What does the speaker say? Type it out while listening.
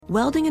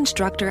Welding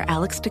instructor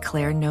Alex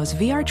DeClaire knows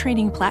VR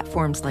training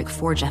platforms like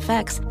Forge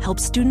FX help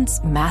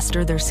students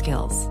master their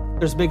skills.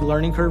 There's a big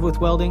learning curve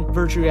with welding.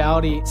 Virtual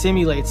reality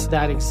simulates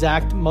that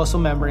exact muscle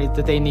memory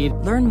that they need.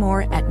 Learn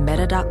more at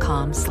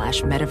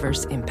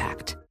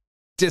meta.com/metaverseimpact.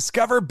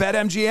 Discover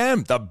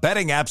BetMGM, the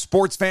betting app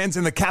sports fans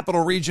in the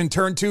capital region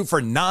turn to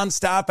for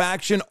nonstop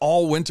action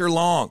all winter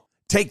long.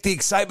 Take the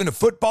excitement of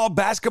football,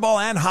 basketball,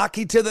 and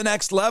hockey to the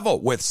next level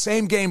with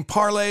same-game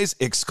parlays,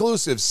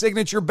 exclusive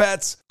signature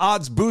bets,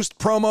 odds boost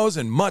promos,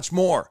 and much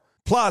more.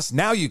 Plus,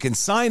 now you can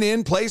sign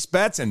in, place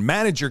bets, and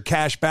manage your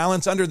cash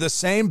balance under the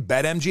same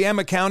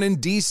BetMGM account in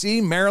D.C.,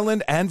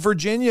 Maryland, and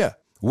Virginia.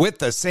 With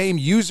the same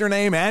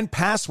username and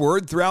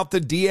password throughout the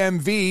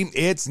DMV,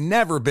 it's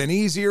never been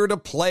easier to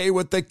play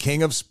with the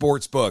king of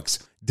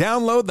sportsbooks.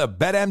 Download the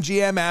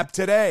BetMGM app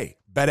today.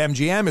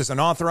 BetMGM is an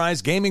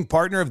authorized gaming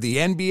partner of the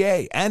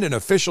NBA and an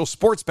official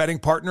sports betting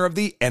partner of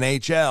the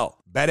NHL.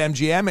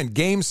 BetMGM and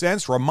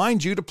GameSense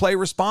remind you to play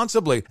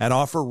responsibly and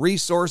offer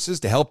resources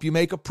to help you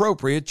make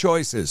appropriate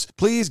choices.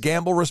 Please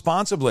gamble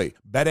responsibly.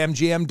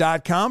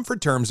 BetMGM.com for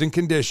terms and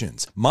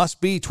conditions. Must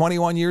be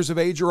 21 years of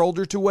age or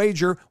older to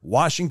wager.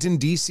 Washington,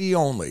 D.C.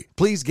 only.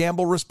 Please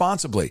gamble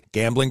responsibly.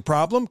 Gambling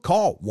problem?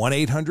 Call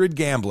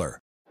 1-800-GAMBLER.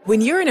 When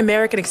you're an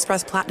American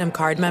Express Platinum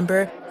Card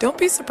member, don't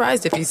be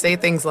surprised if you say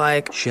things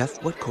like,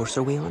 "Chef, what course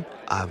are we on?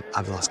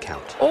 I've lost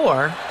count."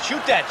 Or,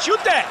 Shoot that!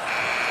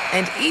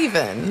 and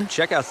even,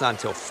 Checkout's not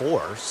until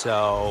 4,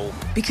 so...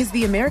 Because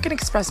the American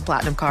Express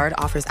Platinum Card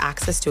offers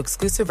access to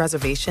exclusive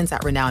reservations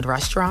at renowned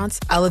restaurants,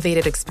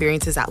 elevated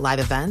experiences at live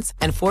events,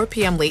 and 4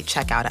 p.m. late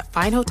checkout at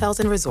fine hotels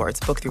and resorts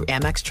booked through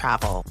Amex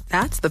Travel.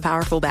 That's the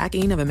powerful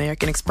backing of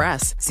American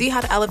Express. See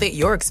how to elevate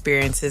your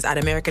experiences at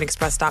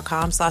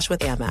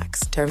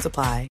americanexpress.com/withAmex. Terms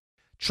apply.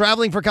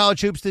 Traveling for college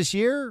hoops this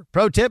year?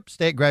 Pro tip,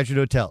 stay at Graduate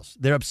Hotels.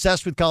 They're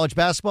obsessed with college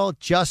basketball,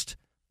 just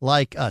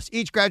like us.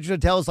 Each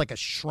Graduate Hotel is like a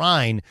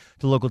shrine to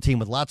the local team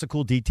with lots of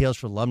cool details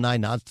for alumni,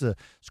 nods to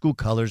school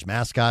colors,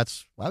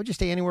 mascots. Why would you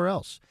stay anywhere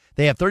else?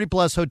 They have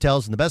 30-plus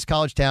hotels in the best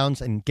college towns,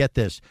 and get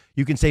this,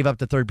 you can save up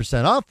to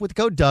 30% off with the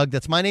code Doug.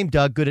 That's my name,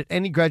 Doug. Good at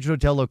any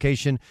Graduate Hotel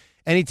location,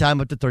 anytime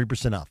up to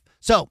 30% off.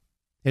 So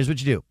here's what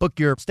you do.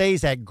 Book your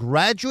stays at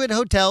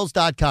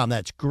graduatehotels.com.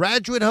 That's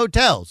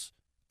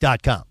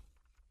graduatehotels.com.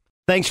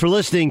 Thanks for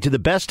listening to the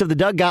Best of the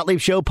Doug Gottlieb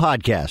Show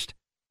podcast.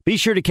 Be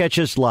sure to catch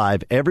us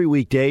live every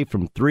weekday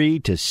from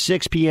 3 to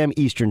 6 p.m.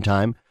 Eastern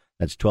Time.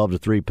 That's 12 to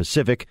 3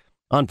 Pacific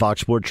on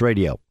Fox Sports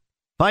Radio.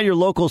 Find your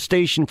local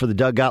station for the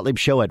Doug Gottlieb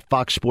Show at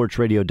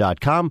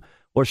foxsportsradio.com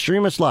or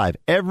stream us live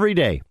every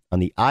day on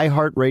the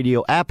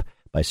iHeartRadio app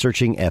by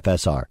searching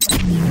FSR.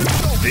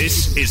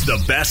 This is the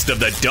Best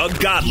of the Doug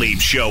Gottlieb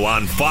Show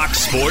on Fox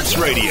Sports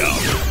Radio.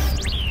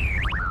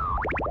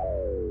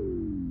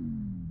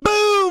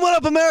 What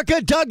up,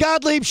 America? Doug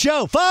Gottlieb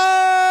Show,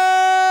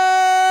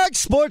 Fox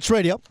Sports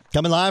Radio.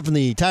 Coming live from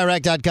the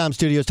TireRack.com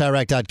studios,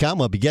 TireRack.com.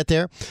 We'll be get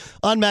there.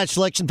 Unmatched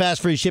selection,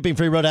 fast, free shipping,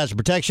 free road hazard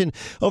protection.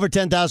 Over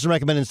 10,000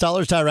 recommended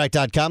installers,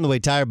 TireRack.com, the way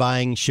tire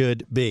buying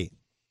should be.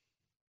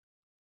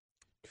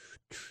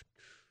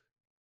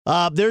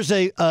 There's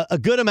a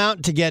good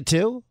amount to get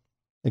to.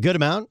 A good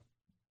amount.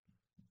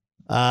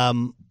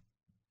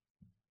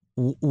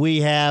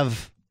 We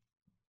have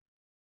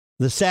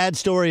the sad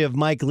story of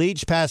Mike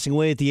Leach passing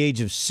away at the age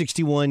of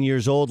 61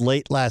 years old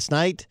late last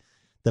night.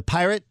 The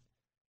Pirate,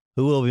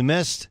 who will be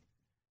missed.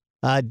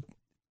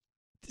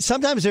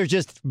 Sometimes there's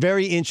just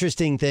very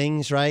interesting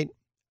things, right?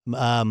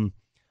 I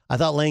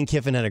thought Lane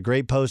Kiffin had a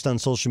great post on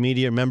social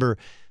media. Remember,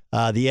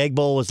 the Egg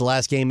Bowl was the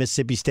last game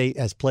Mississippi State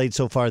has played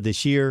so far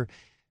this year,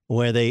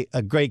 where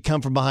a great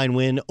come-from-behind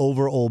win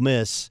over Ole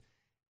Miss.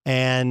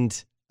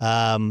 And,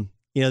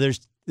 there's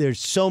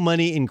so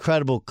many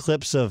incredible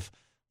clips of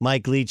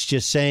Mike Leach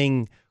just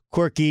saying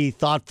quirky,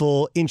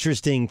 thoughtful,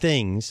 interesting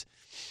things.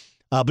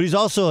 But he's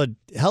also a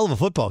hell of a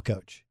football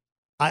coach.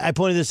 I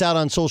pointed this out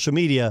on social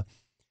media.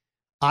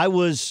 I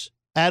was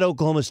at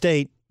Oklahoma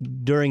State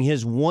during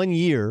his 1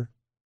 year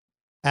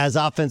as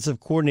offensive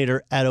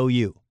coordinator at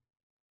OU.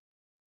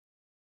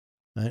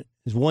 Right?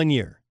 His 1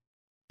 year.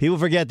 People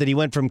forget that he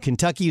went from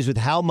Kentucky. He was with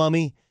Hal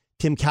Mumme.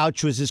 Tim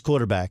Couch was his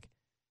quarterback.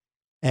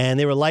 And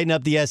they were lighting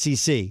up the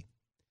SEC.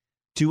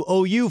 To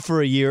OU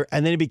for a year,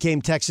 and then he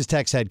became Texas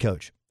Tech's head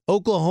coach.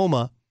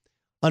 Oklahoma,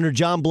 under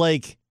John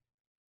Blake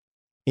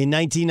in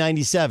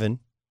 1997,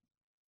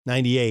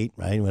 98,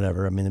 right,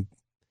 whatever. I mean,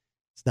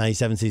 it's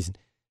 97 season.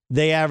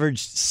 They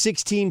averaged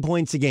 16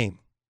 points a game.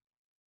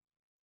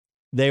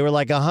 They were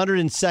like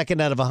 102nd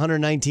out of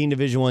 119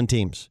 Division I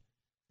teams.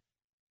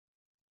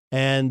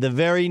 And the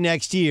very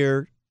next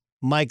year,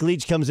 Mike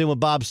Leach comes in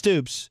with Bob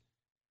Stoops.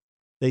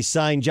 They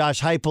signed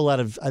Josh Heupel out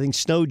of, I think,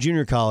 Snow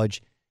Junior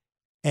College.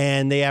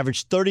 And they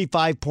averaged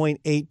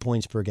 35.8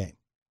 points per game.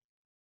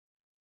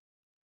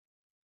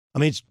 I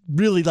mean, it's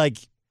really like,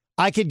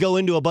 I could go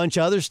into a bunch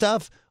of other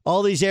stuff.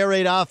 All these air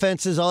raid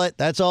offenses, all that,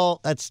 that's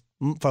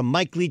from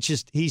Mike Leach.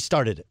 He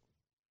started it.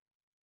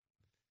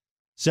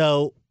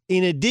 So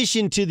in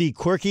addition to the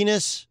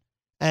quirkiness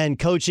and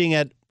coaching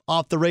at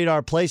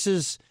off-the-radar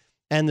places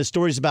and the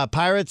stories about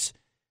Pirates,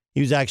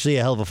 he was actually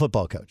a hell of a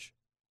football coach.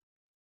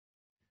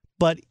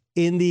 But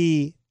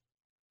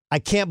I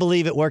can't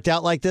believe it worked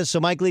out like this.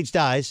 So Mike Leach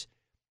dies.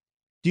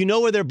 Do you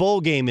know where their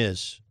bowl game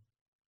is,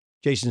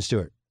 Jason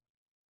Stewart?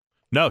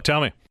 No,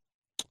 tell me.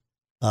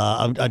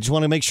 I just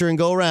want to make sure and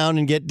go around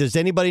and get. Does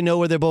anybody know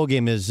where their bowl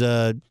game is?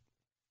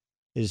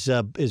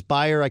 Is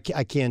Bayer? I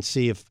can't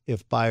see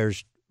if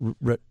Bayer's.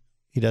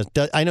 He does.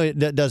 I know he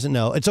doesn't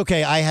know. It's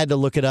okay. I had to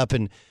look it up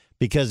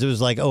because it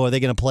was like, oh, are they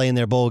going to play in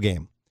their bowl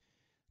game?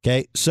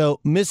 Okay, so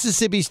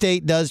Mississippi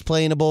State does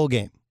play in a bowl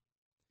game,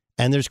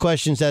 and there's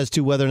questions as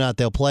to whether or not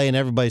they'll play. And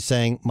everybody's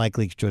saying Mike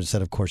Leach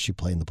said, of course you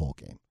play in the bowl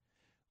game.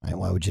 Right?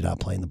 Why would you not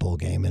play in the bowl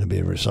game? And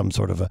it'd be some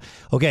sort of a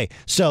okay.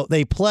 So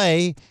they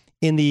play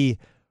in the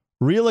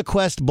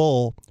ReliaQuest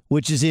Bowl,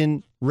 which is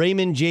in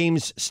Raymond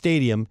James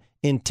Stadium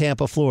in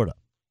Tampa, Florida.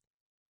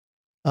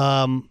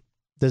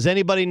 Does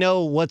anybody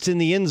know what's in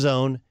the end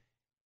zone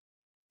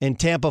in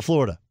Tampa,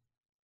 Florida?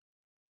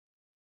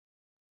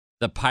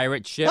 The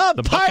pirate ship?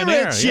 The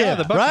pirate ship, yeah,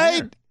 the Buccaneer.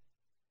 right?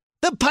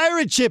 The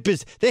pirate ship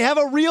they have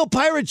a real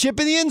pirate ship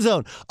in the end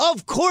zone.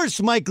 Of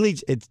course, Mike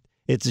Leach, it's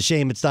a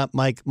shame it's not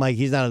Mike,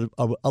 he's not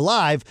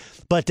alive,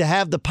 but to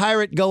have the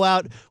pirate go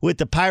out with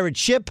the pirate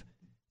ship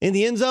in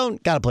the end zone,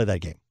 got to play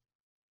that game.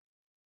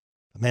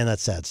 Man,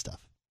 that's sad stuff.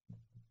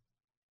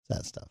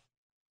 Sad stuff.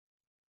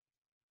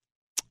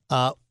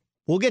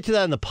 We'll get to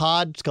that in the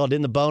pod. It's called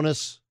In the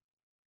Bonus.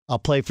 I'll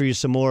play for you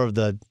some more of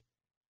the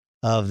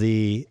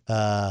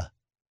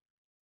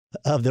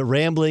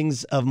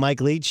ramblings of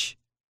Mike Leach,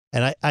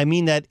 and I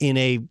mean that in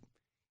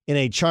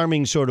a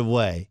charming sort of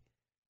way.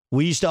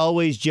 We used to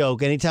always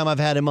joke anytime I've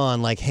had him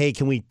on, like, "Hey,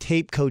 can we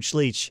tape Coach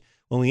Leach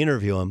when we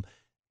interview him?"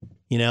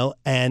 You know,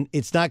 and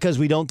it's not because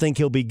we don't think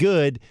he'll be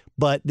good,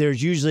 but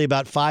there's usually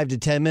about 5 to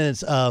 10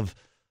 minutes of,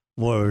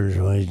 where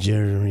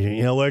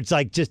it's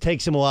like just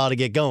takes him a while to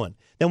get going.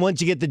 Then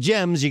once you get the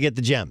gems, you get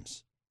the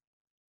gems.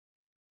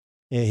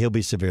 Yeah, he'll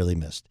be severely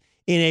missed.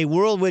 In a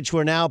world which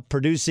we're now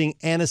producing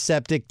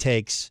antiseptic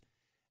takes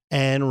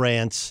and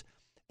rants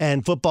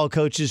and football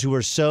coaches who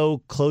are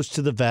so close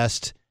to the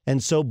vest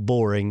and so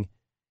boring,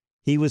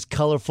 he was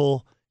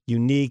colorful,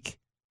 unique,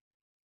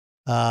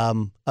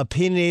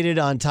 opinionated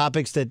on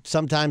topics that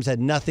sometimes had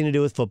nothing to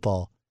do with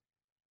football.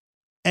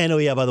 And, oh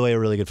yeah, by the way, a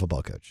really good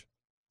football coach.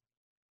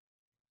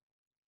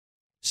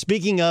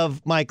 Speaking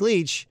of Mike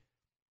Leach,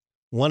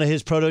 one of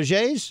his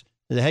protégés is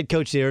the head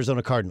coach of the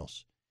Arizona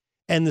Cardinals.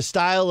 And the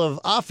style of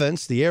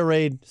offense, the air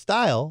raid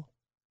style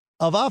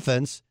of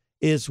offense,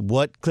 is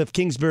what Cliff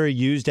Kingsbury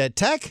used at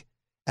Tech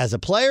as a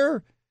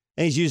player,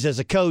 and he's used as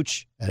a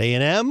coach at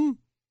A&M,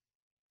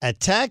 at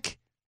Tech,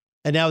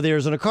 and now the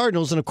Arizona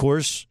Cardinals. And, of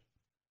course,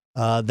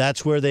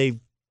 that's where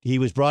he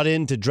was brought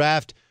in to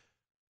draft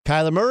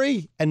Kyler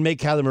Murray and make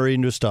Kyler Murray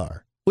into a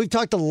star. We've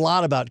talked a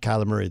lot about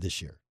Kyler Murray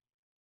this year.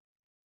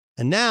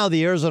 And now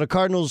the Arizona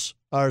Cardinals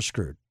are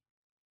screwed.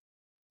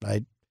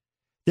 Right?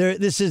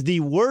 This is the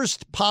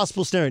worst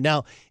possible scenario.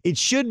 Now, it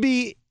should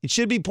be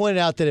pointed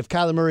out that if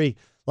Kyler Murray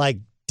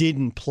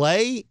didn't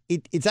play,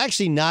 it's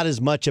actually not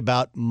as much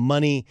about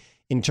money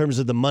in terms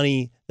of the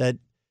money that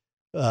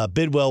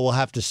Bidwell will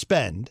have to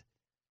spend,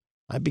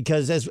 right?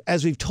 Because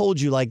as we've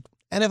told you,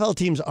 NFL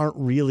teams aren't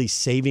really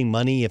saving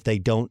money if they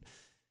don't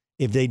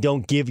give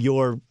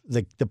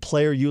the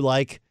player you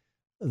like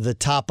the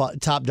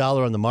top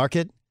dollar on the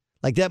market.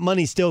 Like, that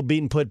money's still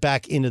being put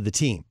back into the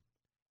team.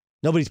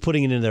 Nobody's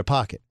putting it in their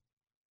pocket.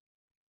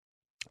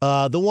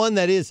 The one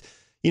that is,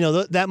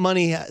 that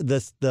money,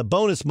 the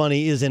bonus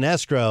money is in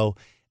escrow,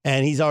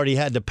 and he's already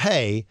had to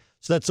pay.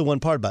 So that's the one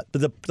part about it.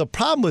 But the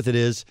problem with it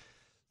is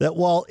that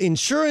while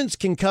insurance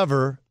can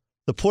cover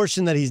the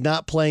portion that he's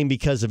not playing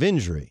because of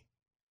injury,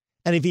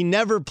 and if he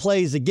never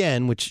plays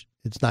again, which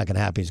it's not going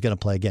to happen, he's going to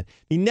play again.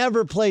 If he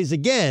never plays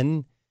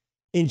again,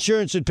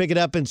 insurance would pick it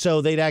up, and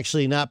so they'd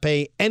actually not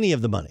pay any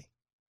of the money.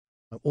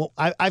 Well,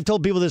 I've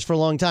told people this for a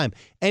long time.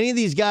 Any of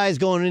these guys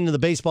going into the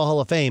Baseball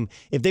Hall of Fame,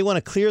 if they want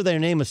to clear their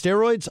name of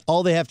steroids,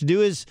 all they have to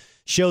do is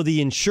show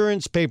the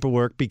insurance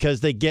paperwork,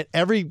 because they get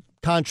every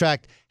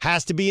contract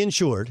has to be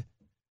insured.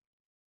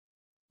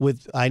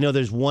 I know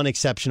there's one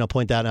exception. I'll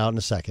point that out in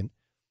a second.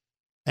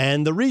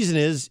 And the reason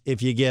is,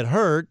 if you get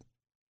hurt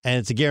and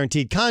it's a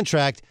guaranteed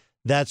contract,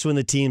 that's when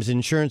the team's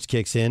insurance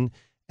kicks in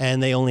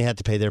and they only have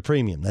to pay their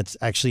premium. That's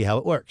actually how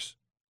it works.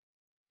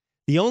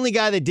 The only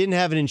guy that didn't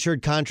have an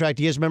insured contract,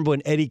 you guys remember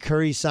when Eddie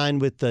Curry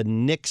signed with the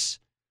Knicks?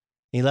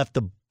 He left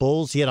the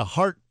Bulls. He had a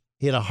heart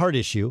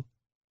issue.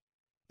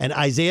 And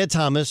Isaiah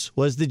Thomas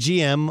was the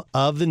GM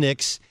of the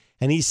Knicks,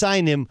 and he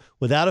signed him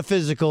without a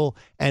physical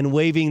and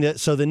waiving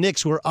so the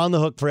Knicks were on the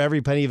hook for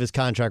every penny of his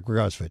contract,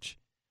 regardless of which.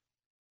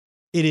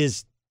 It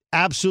is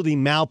absolutely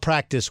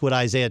malpractice what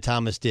Isaiah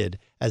Thomas did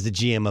as the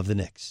GM of the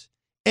Knicks.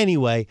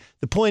 Anyway,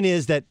 the point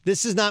is that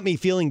this is not me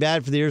feeling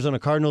bad for the Arizona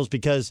Cardinals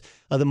because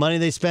of the money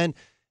they spent.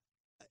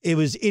 It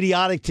was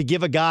idiotic to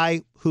give a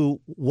guy who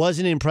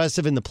wasn't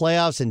impressive in the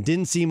playoffs and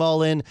didn't seem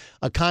all in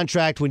a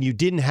contract when you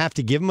didn't have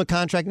to give him a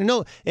contract.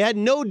 No, it had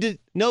no, you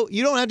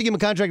don't have to give him a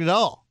contract at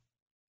all.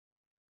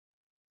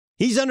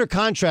 He's under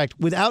contract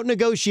without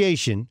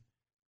negotiation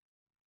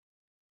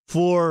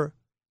for,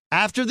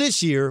 after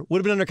this year, would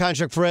have been under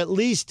contract for at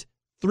least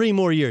 3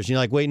 more years. You're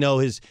like, wait, no,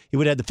 he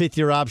would have the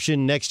 5th-year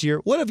option next year.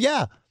 What if,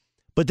 yeah.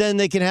 But then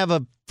they can have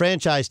a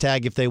franchise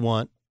tag if they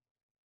want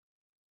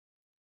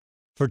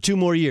for 2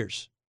 more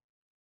years.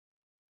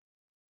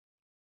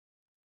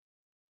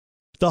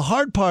 The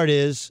hard part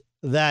is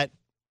that,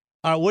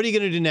 all right, what are you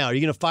going to do now? Are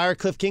you going to fire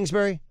Cliff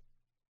Kingsbury?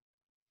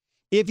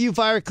 If you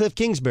fire Cliff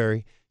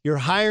Kingsbury, you're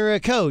hiring a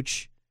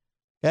coach,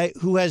 okay,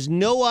 who has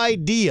no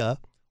idea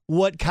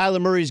what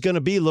Kyler Murray is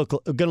going to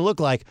look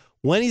like,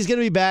 when he's going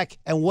to be back,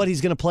 and what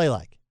he's going to play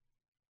like.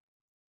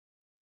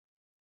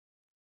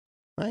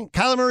 Right?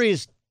 Kyler Murray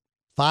is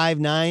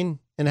 5'9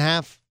 and a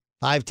half,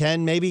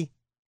 5'10 maybe.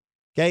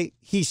 Okay,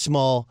 he's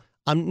small.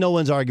 No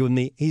one's arguing with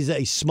me. He's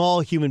a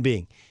small human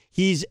being.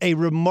 He's a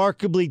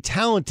remarkably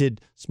talented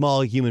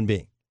small human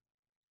being.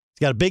 He's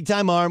got a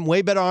big-time arm,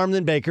 way better arm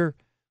than Baker.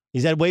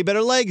 He's had way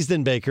better legs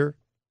than Baker.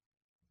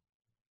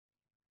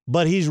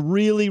 But he's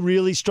really,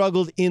 really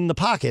struggled in the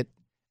pocket,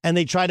 and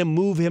they try to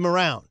move him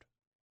around,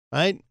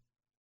 right?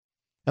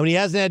 And when he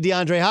hasn't had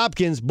DeAndre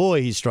Hopkins,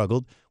 boy, he's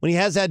struggled. When he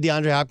has had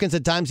DeAndre Hopkins,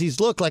 at times he's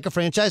looked like a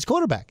franchise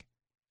quarterback.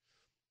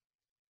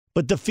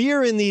 But the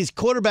fear in these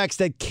quarterbacks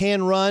that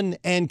can run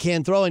and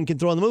can throw on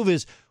the move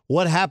is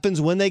what happens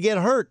when they get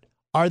hurt.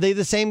 Are they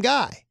the same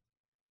guy?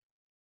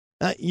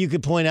 You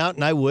could point out,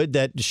 and I would,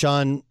 that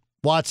Deshaun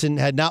Watson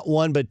had not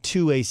one but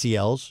 2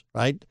 ACLs,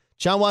 right?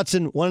 Deshaun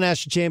Watson won a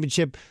national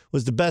championship,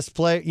 was the best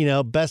player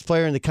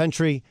in the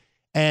country,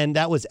 and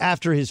that was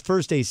after his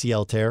first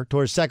ACL tear,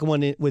 tore his second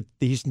one with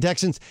the Houston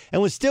Texans,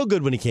 and was still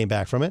good when he came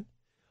back from it.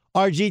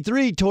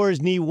 RG3 tore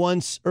his knee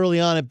once early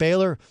on at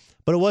Baylor,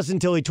 but it wasn't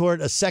until he tore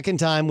it a second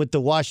time with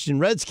the Washington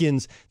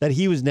Redskins that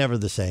he was never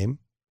the same.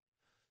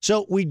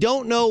 So we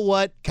don't know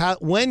when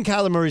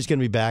Kyler Murray is going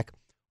to be back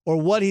or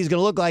what he's going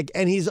to look like,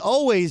 and he's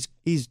always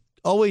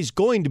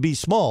going to be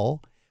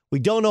small. We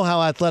don't know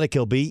how athletic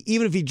he'll be,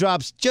 even if he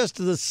drops just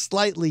the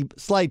slight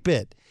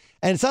bit.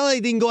 And it's not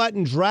like they can go out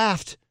and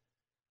draft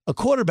a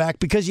quarterback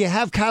because you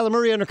have Kyler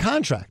Murray under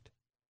contract.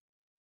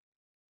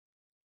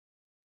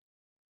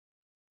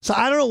 So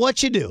I don't know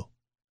what you do.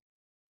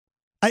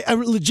 I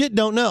legit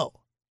don't know.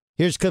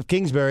 Here's Cliff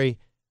Kingsbury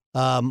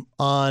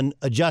on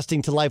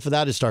adjusting to life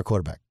without his star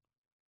quarterback.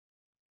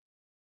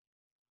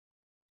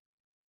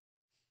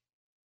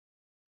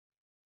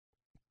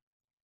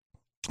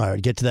 All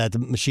right, get to that. The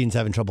machine's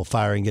having trouble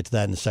firing. Get to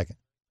that in a second.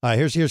 All right,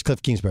 here's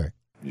Cliff Kingsbury.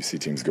 You see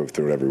teams go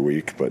through it every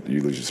week, but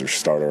you lose your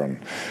starter on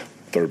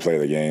third play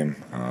of the game.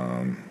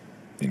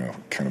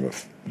 Kind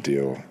of a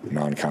deal,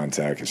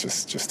 non-contact.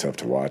 It's just tough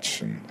to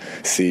watch and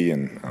see,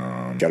 and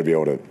got to be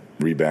able to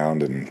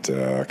rebound and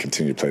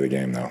continue to play the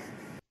game, though.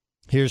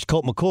 Here's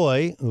Colt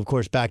McCoy, who, of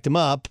course, backed him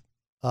up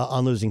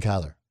on losing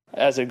Kyler.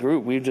 As a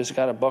group, we've just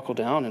got to buckle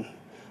down and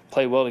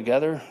play well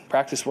together,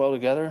 practice well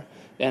together,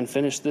 and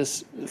finish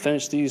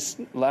these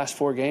last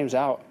 4 games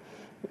out,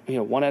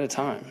 one at a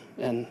time.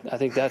 And I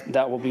think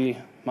that will be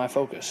my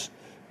focus.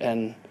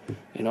 And,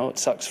 it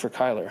sucks for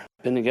Kyler.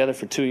 Been together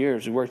for 2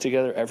 years. We work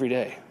together every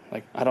day.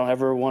 I don't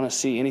ever want to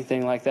see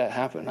anything like that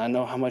happen. I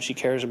know how much he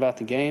cares about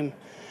the game.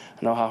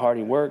 I know how hard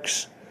he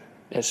works.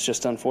 It's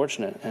just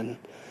unfortunate. And,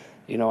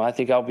 I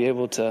think I'll be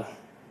able to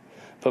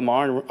put my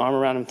arm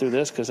around him through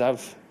this because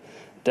I've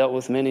dealt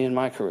with many in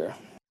my career.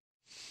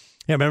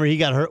 Yeah, remember he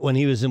got hurt when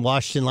he was in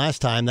Washington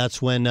last time.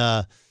 That's when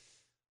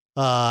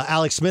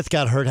Alex Smith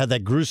got hurt, had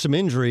that gruesome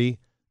injury.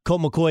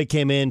 Colt McCoy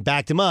came in,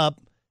 backed him up,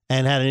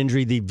 and had an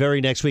injury the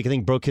very next week. I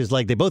think broke his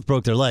leg. They both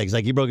broke their legs.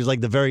 He broke his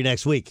leg the very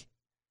next week.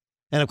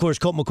 And, of course,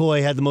 Colt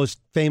McCoy had the most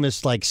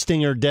famous,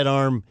 stinger, dead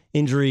arm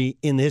injury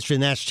in the history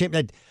of the national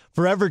championship that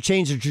forever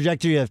changed the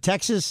trajectory of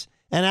Texas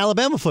and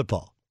Alabama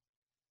football.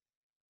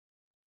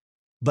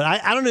 But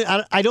I don't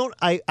know.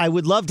 I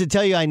would love to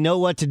tell you I know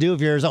what to do if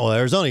you're Arizona. Well,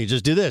 Arizona, you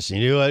just do this.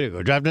 You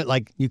go draft it.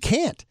 You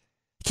can't.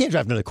 You can't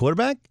draft another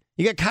quarterback.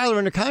 You got Kyler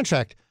under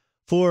contract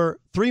for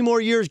 3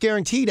 more years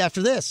guaranteed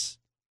after this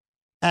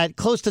at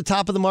close to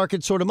top of the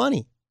market sort of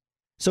money.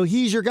 So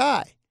he's your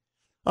guy.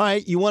 All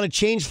right, you want to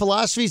change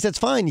philosophies? That's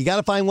fine. You got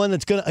to find one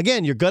that's going to,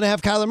 again, you're going to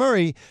have Kyler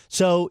Murray.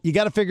 So you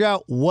got to figure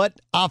out what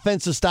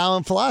offensive style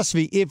and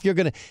philosophy if you're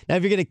going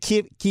to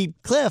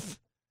keep Cliff.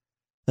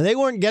 And they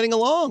weren't getting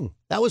along.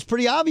 That was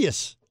pretty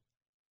obvious.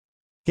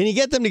 Can you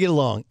get them to get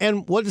along?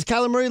 And what does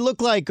Kyler Murray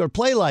look like or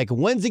play like?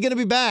 When's he going to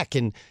be back?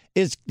 And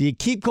do you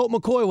keep Colt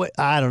McCoy?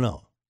 I don't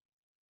know.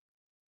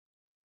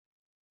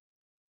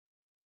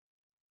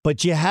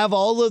 But you have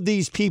all of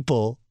these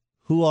people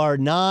who are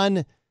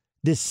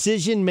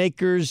non-decision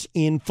makers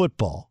in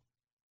football.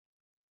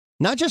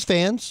 Not just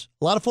fans,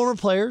 a lot of former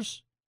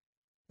players.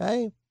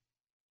 Okay.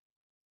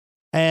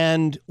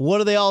 And what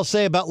do they all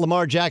say about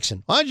Lamar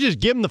Jackson? Why don't you just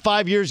give him the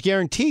 5 years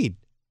guaranteed?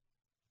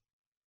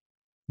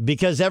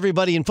 Because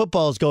everybody in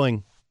football is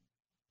going,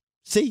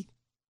 see?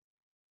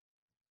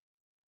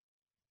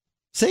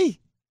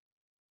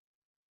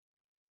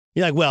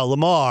 You're like, well,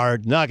 Lamar,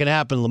 not going to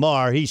happen.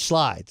 Lamar, he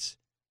slides.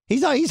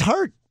 He's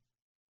hurt.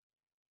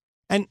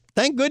 And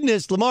thank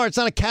goodness, Lamar, it's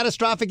not a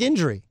catastrophic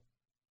injury.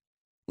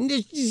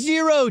 There's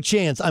 0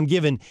 chance I'm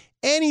giving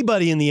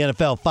anybody in the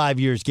NFL 5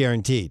 years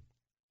guaranteed.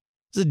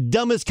 It's the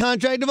dumbest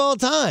contract of all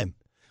time.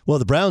 Well,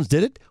 the Browns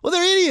did it. Well,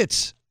 they're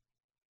idiots.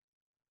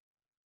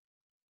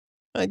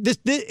 Like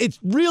it's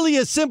really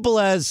as simple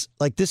as,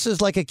 like, this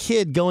is like a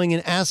kid going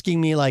and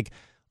asking me, like,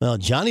 well,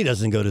 Johnny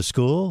doesn't go to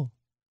school.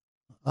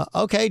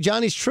 Okay,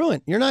 Johnny's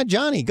truant. You're not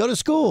Johnny. Go to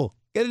school.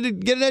 Get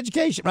an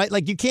education, right?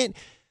 Like, you can't.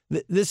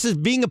 This is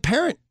being a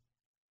parent.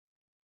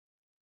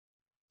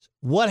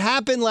 What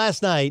happened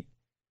last night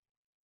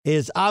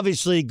is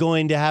obviously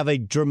going to have a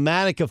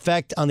dramatic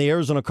effect on the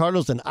Arizona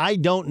Cardinals, and I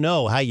don't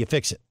know how you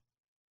fix it.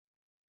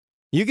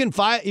 You can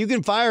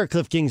fire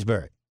Cliff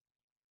Kingsbury,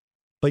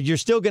 but you're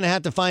still going to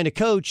have to find a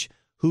coach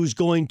who's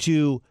going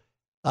to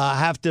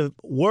have to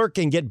work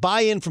and get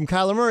buy-in from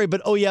Kyler Murray.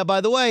 But, oh, yeah,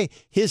 by the way,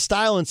 his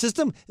style and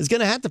system is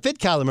going to have to fit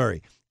Kyler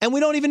Murray. And we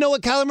don't even know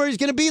what Kyler Murray is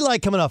going to be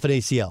like coming off an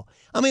ACL.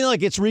 I mean,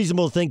 like, it's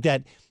reasonable to think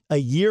that a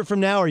year from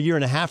now or a year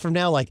and a half from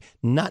now, like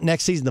not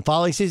next season, the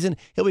following season,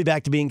 he'll be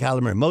back to being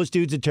Kyler Murray. Most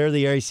dudes would tear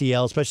the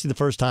ACL, especially the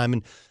first time.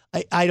 And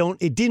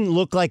it didn't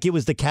look like it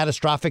was the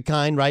catastrophic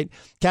kind, right?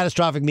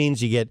 Catastrophic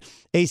means you get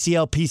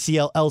ACL,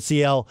 PCL,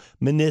 LCL,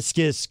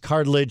 meniscus,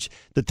 cartilage.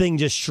 The thing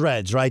just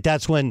shreds, right?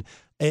 That's when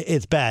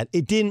it's bad.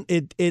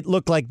 It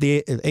looked like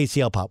the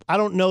ACL pop. I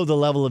don't know the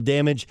level of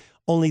damage.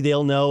 Only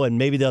they'll know, and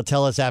maybe they'll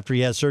tell us after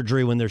he has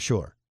surgery when they're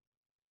sure.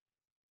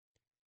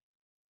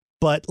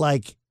 But,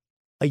 like,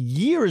 a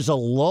year is a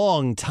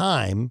long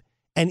time,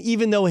 and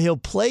even though he'll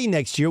play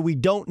next year, we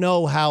don't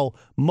know how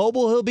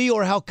mobile he'll be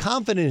or how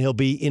confident he'll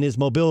be in his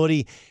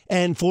mobility.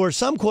 And for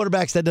some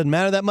quarterbacks, that doesn't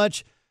matter that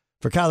much.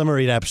 For Kyler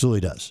Murray, it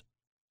absolutely does.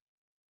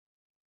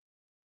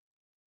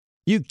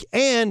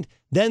 And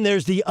then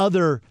there's the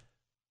other,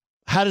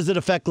 how does it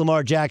affect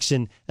Lamar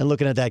Jackson, and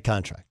looking at that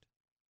contract.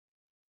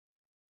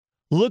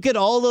 Look at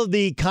all of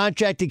the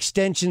contract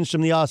extensions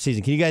from the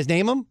offseason. Can you guys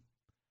name them?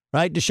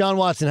 Right? Deshaun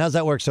Watson, how's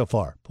that work so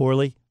far?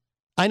 Poorly.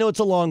 I know it's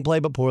a long play,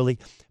 but poorly.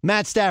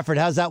 Matt Stafford,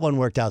 how's that one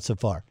worked out so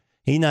far?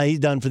 He's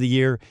done for the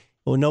year.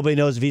 Well, nobody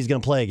knows if he's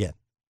going to play again.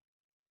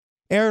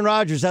 Aaron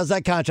Rodgers, how's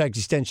that contract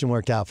extension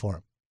worked out for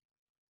him?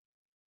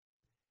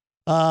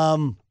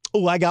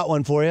 I got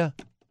one for you.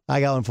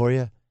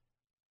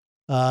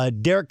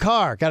 Derek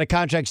Carr got a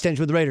contract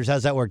extension with the Raiders.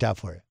 How's that worked out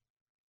for you?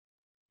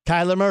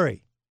 Kyler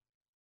Murray.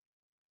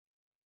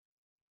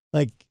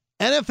 Like,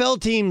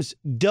 NFL teams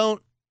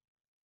don't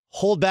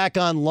hold back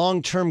on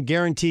long-term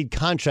guaranteed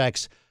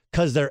contracts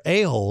because they're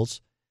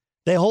a-holes.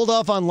 They hold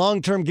off on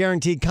long-term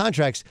guaranteed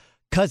contracts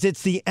because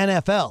it's the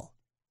NFL.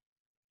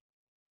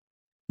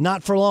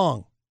 Not for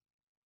long.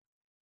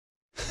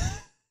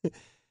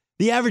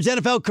 The average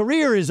NFL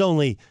career is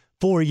only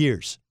 4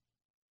 years.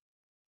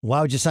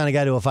 Why would you sign a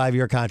guy to a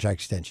 5-year contract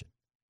extension?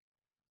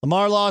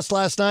 Lamar lost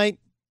last night.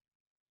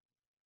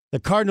 The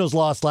Cardinals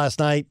lost last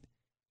night.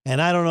 And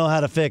I don't know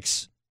how to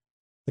fix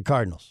the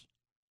Cardinals.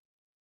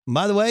 And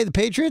by the way, the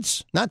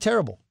Patriots, not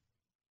terrible.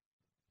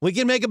 We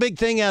can make a big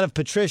thing out of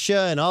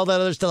Patricia and all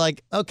that other stuff.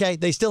 Like, okay,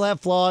 they still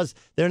have flaws.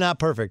 They're not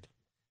perfect.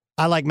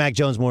 I like Mac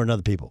Jones more than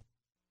other people.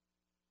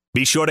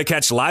 Be sure to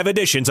catch live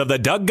editions of the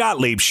Doug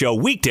Gottlieb Show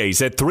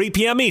weekdays at 3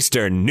 p.m.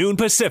 Eastern, noon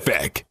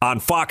Pacific, on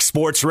Fox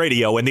Sports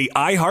Radio and the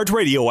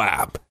iHeartRadio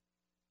app.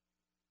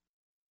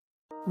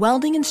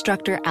 Welding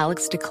instructor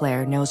Alex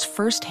DeClaire knows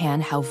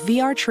firsthand how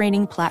VR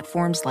training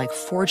platforms like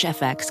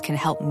ForgeFX can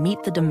help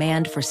meet the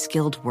demand for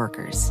skilled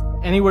workers.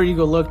 Anywhere you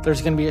go look,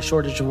 there's going to be a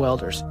shortage of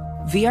welders.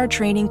 VR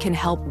training can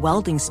help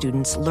welding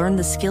students learn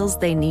the skills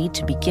they need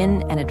to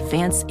begin and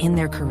advance in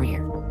their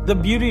career. The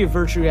beauty of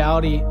virtual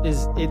reality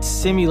is it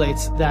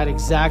simulates that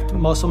exact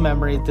muscle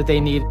memory that they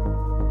need.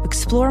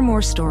 Explore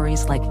more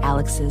stories like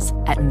Alex's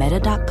at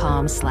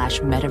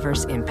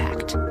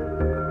meta.com/metaverseimpact.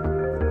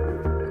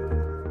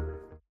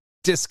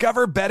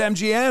 Discover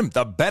BetMGM,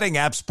 the betting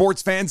app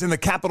sports fans in the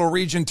capital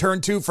region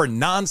turn to for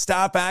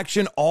nonstop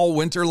action all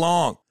winter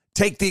long.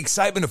 Take the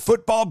excitement of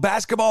football,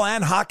 basketball,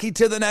 and hockey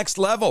to the next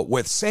level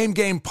with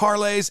same-game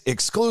parlays,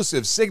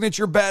 exclusive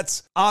signature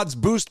bets, odds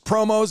boost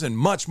promos, and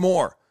much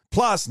more.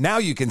 Plus, now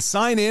you can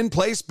sign in,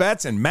 place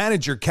bets, and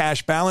manage your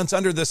cash balance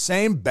under the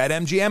same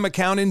BetMGM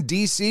account in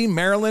D.C.,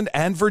 Maryland,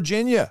 and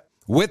Virginia.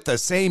 With the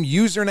same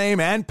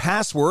username and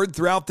password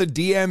throughout the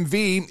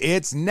DMV,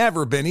 it's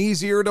never been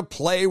easier to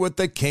play with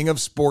the king of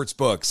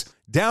sportsbooks.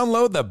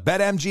 Download the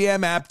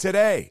BetMGM app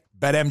today.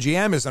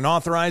 BetMGM is an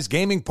authorized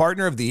gaming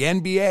partner of the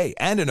NBA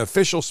and an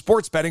official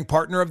sports betting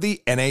partner of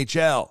the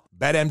NHL.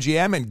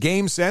 BetMGM and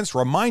GameSense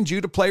remind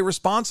you to play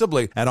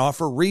responsibly and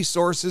offer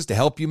resources to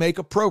help you make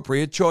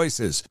appropriate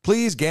choices.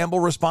 Please gamble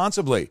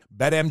responsibly.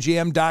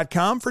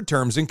 BetMGM.com for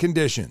terms and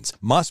conditions.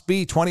 Must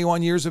be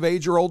 21 years of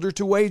age or older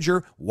to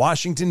wager.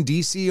 Washington,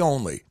 D.C.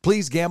 only.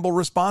 Please gamble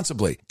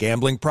responsibly.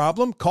 Gambling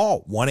problem?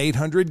 Call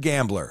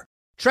 1-800-GAMBLER.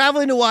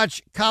 Traveling to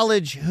watch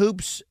college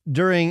hoops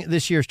during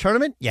this year's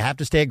tournament, you have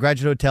to stay at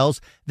Graduate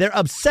Hotels. They're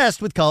obsessed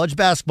with college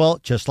basketball,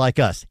 just like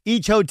us.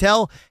 Each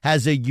hotel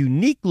has a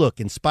unique look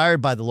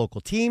inspired by the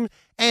local team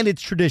and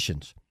its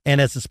traditions. And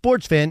as a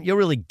sports fan, you'll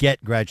really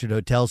get Graduate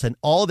Hotels and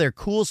all their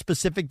cool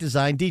specific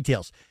design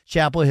details.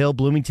 Chapel Hill,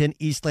 Bloomington,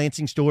 East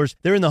Lansing stores.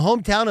 They're in the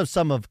hometown of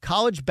some of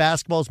college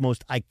basketball's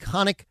most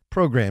iconic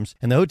programs,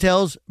 and the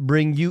hotels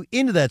bring you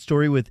into that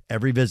story with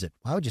every visit.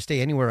 Why would you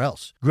stay anywhere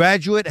else?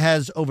 Graduate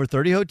has over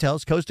 30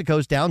 hotels, coast to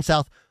coast, down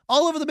south,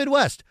 all over the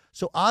Midwest.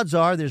 So odds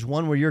are there's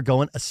one where you're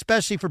going,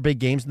 especially for big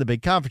games and the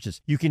big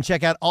conferences. You can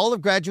check out all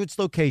of Graduate's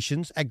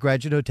locations at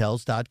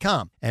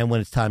graduatehotels.com. And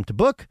when it's time to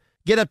book,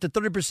 get up to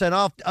 30%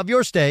 off of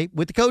your stay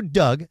with the code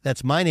DOUG.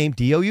 That's my name,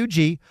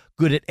 D-O-U-G.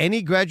 Good at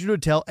any Graduate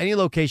Hotel, any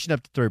location,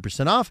 up to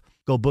 30% off.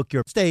 Go book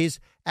your stays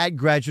at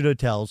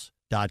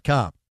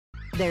graduatehotels.com.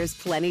 There's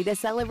plenty to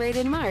celebrate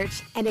in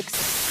March and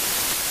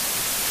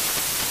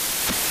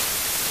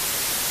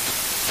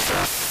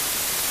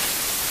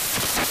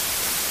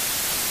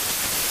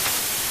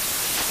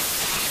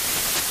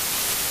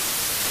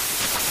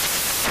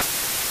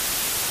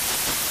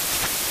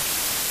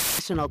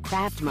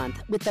Craft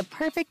Month with the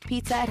perfect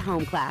pizza at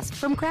home class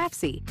from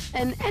Craftsy.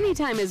 And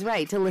anytime is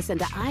right to listen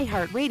to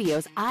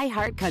iHeartRadio's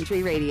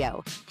iHeartCountry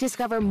Radio.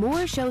 Discover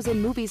more shows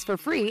and movies for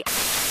free.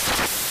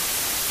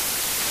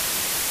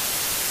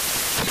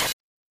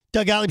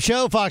 Doug Gottlieb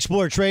Show, Fox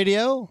Sports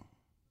Radio.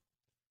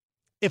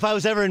 If I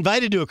was ever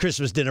invited to a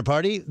Christmas dinner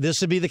party,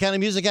 this would be the kind of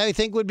music I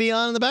think would be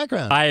on in the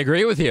background. I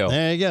agree with you.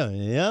 There you go.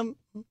 Yep.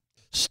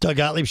 It's Doug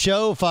Gottlieb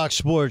Show, Fox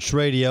Sports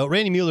Radio.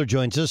 Randy Mueller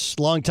joins us,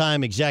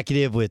 longtime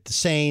executive with the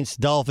Saints,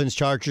 Dolphins,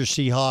 Chargers,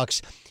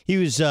 Seahawks. He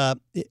was a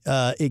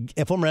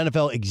former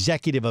NFL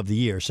Executive of the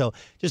Year. So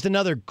just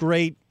another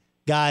great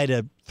guy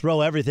to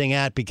throw everything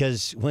at,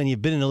 because when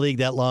you've been in the league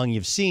that long,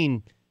 you've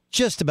seen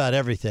just about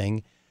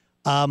everything.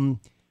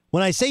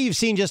 When I say you've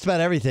seen just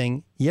about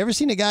everything, you ever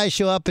seen a guy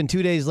show up and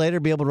 2 days later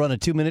be able to run a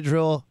 2-minute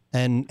drill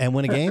and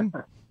win a game?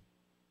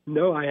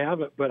 No, I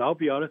haven't, but I'll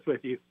be honest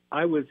with you.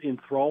 I was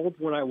enthralled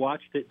when I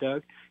watched it,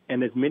 Doug,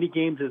 and as many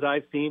games as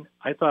I've seen,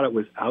 I thought it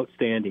was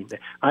outstanding.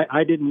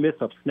 I didn't miss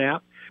a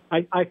snap.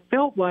 I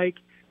felt like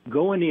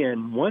going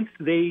in, once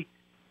they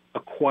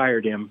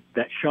acquired him,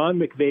 that Sean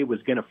McVay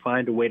was going to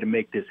find a way to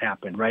make this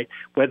happen, right?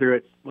 Whether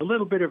it's a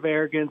little bit of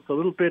arrogance, a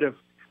little bit of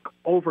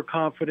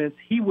overconfidence,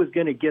 he was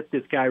going to get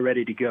this guy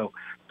ready to go.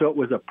 So it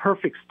was a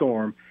perfect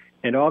storm,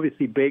 and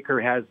obviously Baker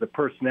has the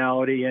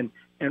personality and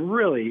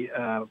really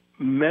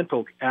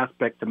mental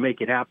aspect to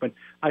make it happen.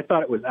 I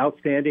thought it was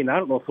outstanding. I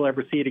don't know if we'll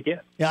ever see it again.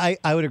 Yeah,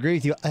 I would agree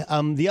with you.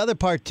 The other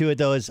part to it,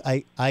 though, is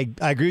I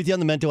agree with you on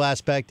the mental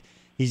aspect.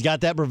 He's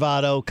got that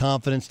bravado,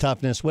 confidence,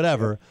 toughness,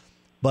 whatever.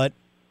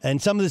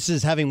 And some of this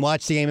is having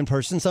watched the game in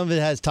person. Some of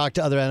it has talked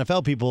to other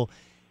NFL people,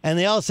 and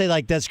they all say,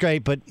 like, that's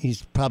great, but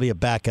he's probably a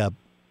backup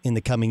in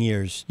the coming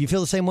years. You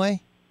feel the same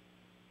way?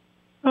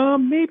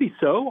 Maybe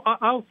so.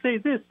 I'll say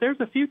this. There's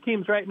a few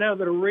teams right now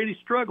that are really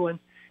struggling,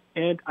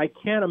 and I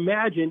can't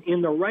imagine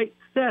in the right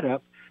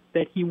setup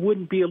that he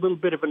wouldn't be a little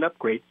bit of an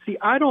upgrade. See,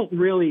 I don't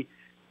really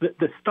 –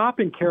 the stop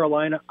in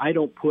Carolina, I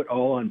don't put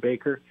all on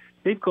Baker.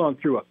 They've gone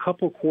through a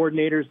couple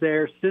coordinators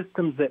there,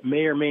 systems that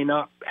may or may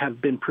not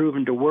have been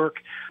proven to work.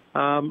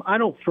 I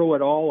don't throw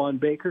it all on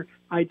Baker.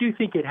 I do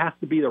think it has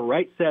to be the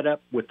right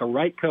setup with the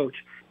right coach,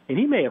 and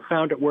he may have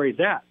found it where he's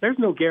at. There's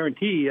no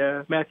guarantee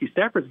Matthew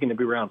Stafford's going to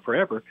be around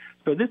forever,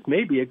 so this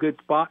may be a good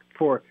spot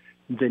for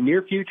the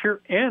near future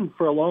and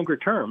for a longer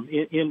term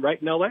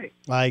right in L.A.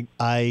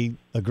 I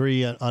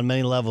agree on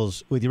many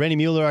levels with you. Randy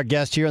Mueller, our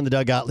guest here on the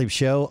Doug Gottlieb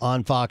Show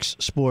on Fox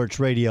Sports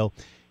Radio.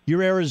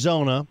 You're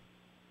Arizona.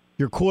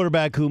 Your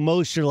quarterback, who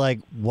most are like,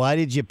 why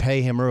did you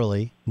pay him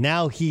early?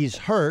 Now he's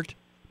hurt,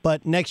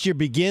 but next year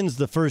begins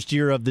the first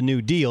year of the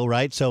new deal,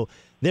 right? So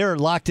they're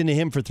locked into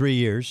him for 3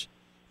 years.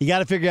 You got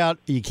to figure out,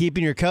 are you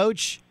keeping your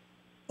coach?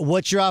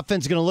 What's your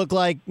offense going to look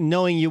like,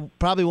 knowing you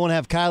probably won't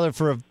have Kyler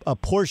for a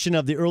portion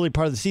of the early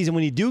part of the season?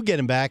 When you do get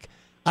him back,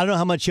 I don't know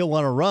how much he'll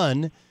want to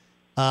run.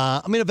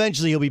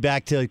 Eventually he'll be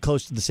back to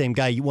close to the same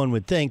guy one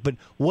would think. But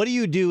what do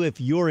you do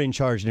if you're in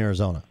charge in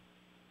Arizona?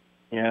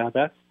 Yeah,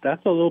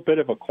 that's a little bit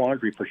of a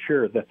quandary for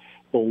sure. The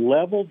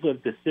levels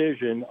of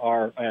decision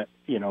are at,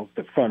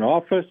 the front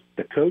office,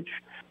 the coach,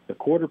 the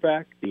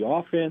quarterback, the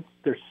offense.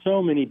 There's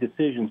so many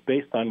decisions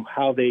based on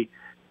how they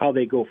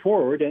go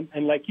forward.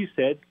 And like you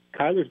said,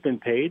 Kyler's been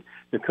paid,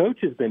 the coach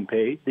has been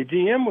paid, the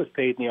GM was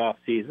paid in the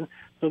offseason.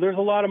 So there's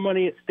a lot of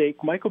money at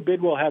stake. Michael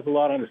Bidwell has a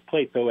lot on his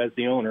plate, though, as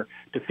the owner,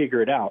 to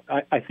figure it out.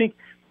 I think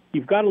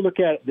you've got to look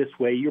at it this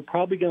way. You're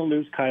probably going to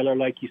lose Kyler,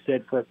 like you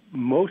said, for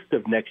most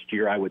of next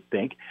year, I would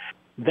think.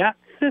 That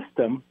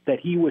system that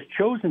he was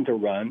chosen to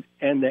run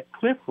and that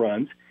Cliff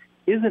runs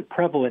isn't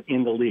prevalent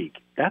in the league.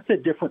 That's a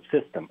different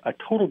system, a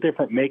total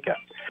different makeup.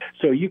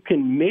 So you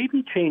can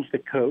maybe change the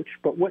coach,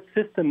 but what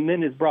system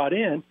then is brought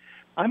in,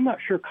 I'm not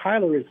sure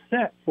Kyler is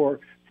set for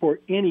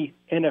any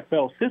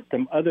NFL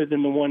system other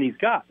than the one he's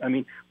got. I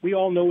mean, we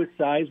all know his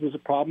size was a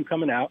problem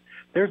coming out.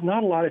 There's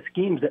not a lot of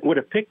schemes that would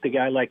have picked a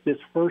guy like this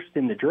first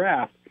in the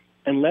draft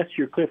unless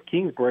you're Cliff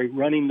Kingsbury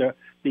running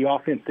the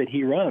offense that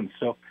he runs.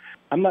 So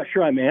I'm not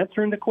sure I'm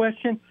answering the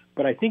question,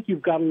 but I think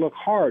you've got to look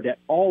hard at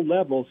all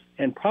levels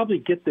and probably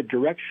get the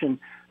direction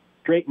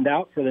straightened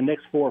out for the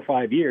next 4 or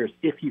 5 years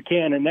if you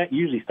can, and that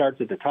usually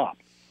starts at the top.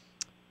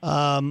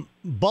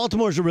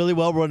 Baltimore's a really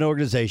well-run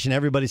organization.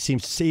 Everybody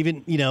seems to see,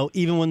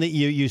 even when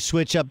you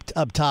switch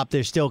up top,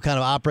 they're still kind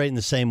of operating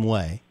the same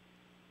way.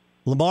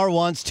 Lamar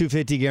wants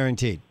 $250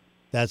 guaranteed.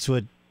 That's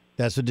what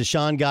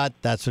Deshaun got.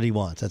 That's what he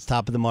wants. That's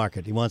top of the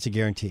market. He wants it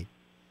guaranteed.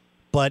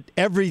 But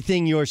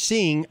everything you're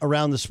seeing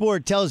around the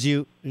sport tells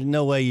you there's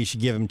no way you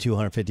should give him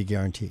 $250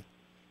 guaranteed.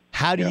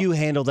 How do you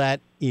handle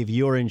that if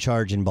you're in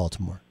charge in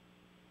Baltimore?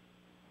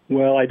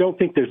 Well, I don't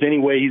think there's any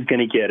way he's going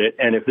to get it.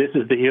 And if this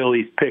is the hill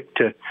he's picked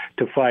to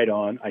fight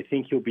on, I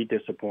think he'll be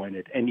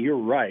disappointed. And you're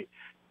right.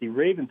 The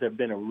Ravens have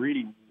been a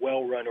really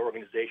well-run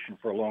organization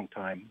for a long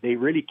time. They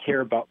really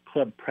care about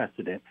club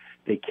precedent.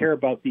 They care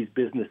about these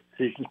business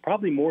decisions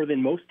probably more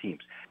than most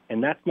teams.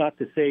 And that's not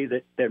to say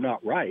that they're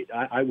not right.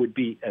 I would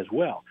be as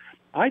well.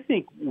 I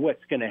think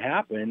what's going to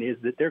happen is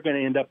that they're going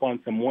to end up on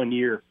some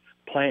one-year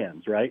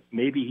plans, right?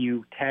 Maybe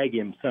you tag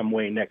him some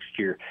way next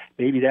year.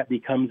 Maybe that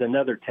becomes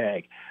another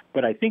tag.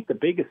 But I think the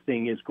biggest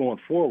thing is going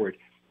forward,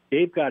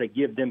 they've got to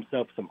give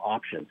themselves some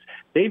options.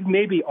 They've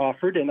maybe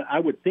offered, and I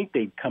would think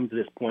they'd come to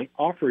this point,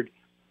 offered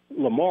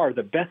Lamar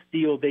the best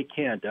deal they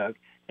can, Doug.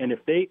 And if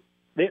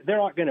they're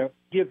not going to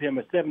give him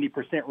a 70%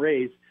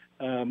 raise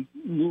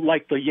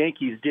like the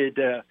Yankees did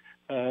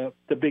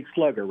the big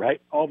slugger, right?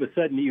 All of a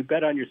sudden you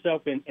bet on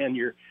yourself and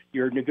your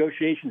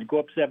negotiations go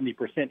up 70%.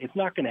 It's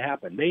not going to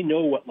happen. They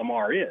know what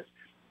Lamar is.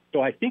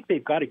 So I think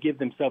they've got to give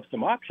themselves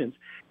some options.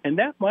 And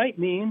that might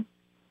mean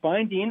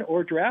finding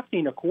or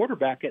drafting a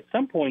quarterback at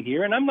some point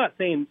here. And I'm not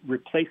saying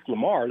replace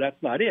Lamar. That's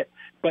not it.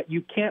 But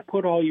you can't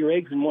put all your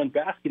eggs in one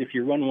basket if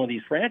you're running one of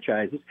these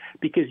franchises,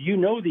 because you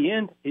know the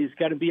end is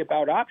got to be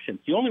about options.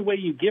 The only way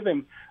you give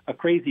him a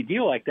crazy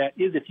deal like that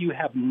is if you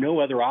have no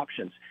other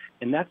options.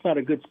 And that's not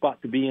a good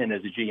spot to be in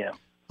as a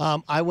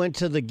GM. I went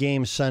to the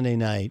game Sunday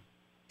night,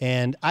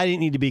 and I didn't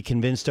need to be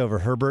convinced over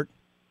Herbert.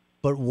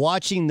 But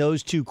watching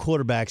those two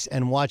quarterbacks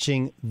and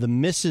watching the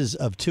misses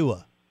of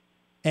Tua,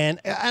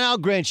 and I'll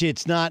grant you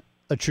it's not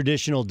a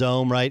traditional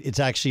dome, right? It's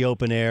actually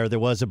open air. There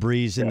was a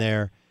breeze in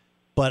there.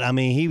 But, I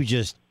mean, he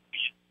just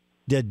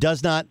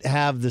does not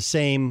have the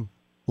same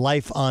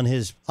life on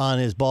his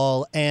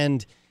ball,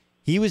 and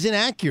he was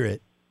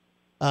inaccurate.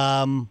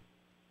 I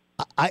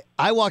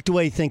walked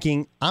away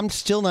thinking, I'm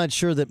still not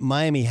sure that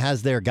Miami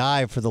has their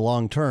guy for the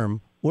long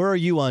term. Where are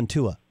you on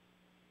Tua?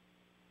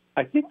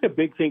 I think the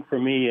big thing for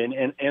me,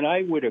 and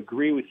I would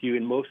agree with you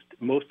in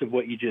most of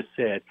what you just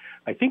said,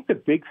 I think the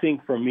big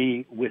thing for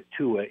me with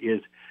Tua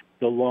is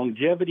the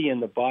longevity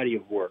and the body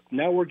of work.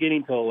 Now we're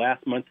getting to the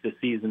last month of the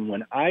season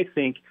when I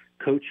think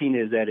coaching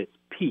is at its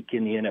peak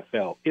in the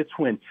NFL. It's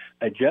when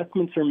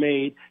adjustments are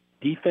made,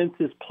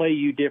 defenses play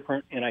you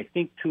different, and I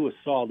think Tua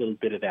saw a little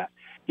bit of that.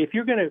 If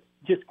you're going to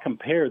just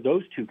compare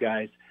those two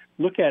guys,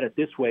 look at it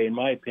this way, in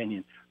my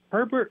opinion.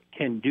 Herbert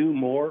can do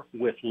more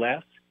with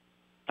less.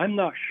 I'm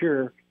not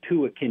sure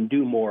Tua can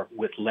do more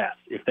with less,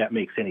 if that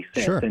makes any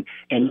sense. Sure.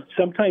 And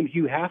sometimes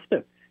you have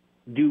to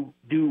do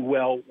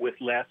well with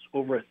less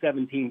over a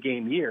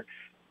 17-game year.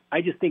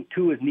 I just think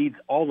Tua needs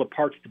all the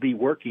parts to be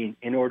working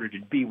in order to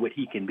be what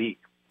he can be.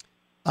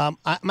 I'm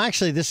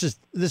actually, this is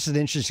an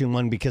interesting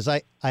one because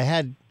I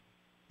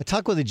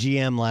talked with a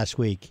GM last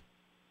week,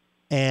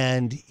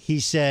 and he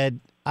said,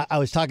 I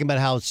was talking about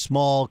how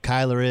small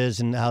Kyler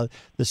is and how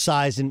the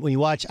size, and when you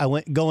watch,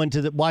 go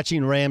into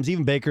watching Rams,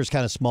 even Baker's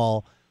kind of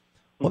small.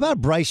 What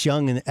about Bryce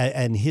Young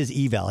and his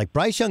eval? Like,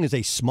 Bryce Young is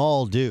a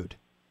small dude,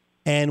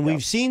 and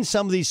we've seen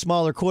some of these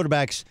smaller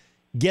quarterbacks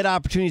get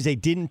opportunities they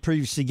didn't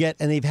previously get,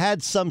 and they've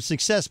had some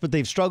success, but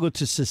they've struggled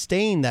to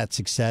sustain that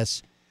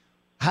success.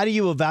 How do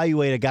you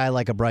evaluate a guy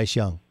like a Bryce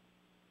Young?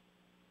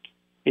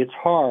 It's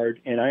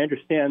hard, and I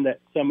understand that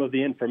some of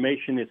the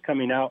information is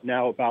coming out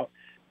now about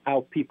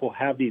how people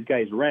have these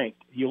guys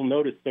ranked. You'll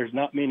notice there's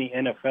not many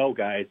NFL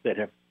guys that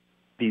have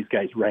these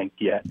guys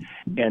ranked yet,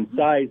 and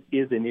size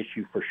is an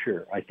issue for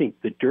sure. I think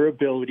the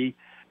durability,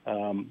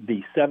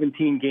 the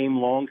 17-game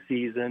long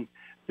season,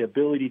 the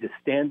ability to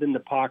stand in the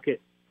pocket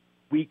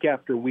week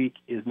after week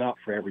is not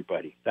for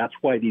everybody. That's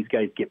why these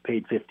guys get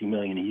paid $50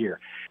 million a year.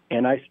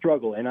 And I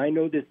struggle, and I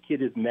know this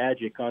kid is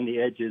magic on the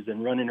edges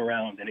and running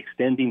around and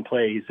extending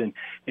plays and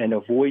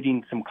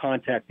avoiding some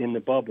contact in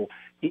the bubble,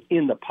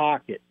 in the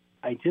pocket.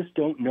 I just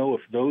don't know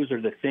if those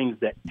are the things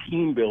that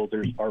team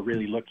builders are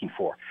really looking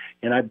for.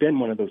 And I've been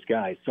one of those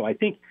guys. So I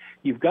think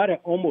you've got to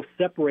almost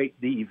separate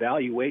the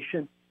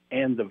evaluation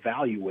and the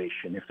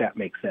valuation, if that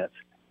makes sense.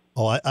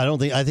 Oh, I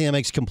think that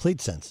makes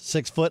complete sense.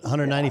 6 foot,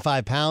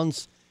 195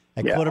 pounds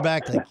at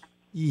quarterback. Like,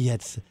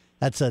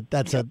 that's a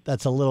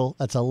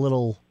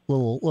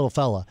little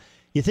fella.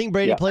 You think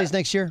Brady plays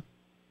next year?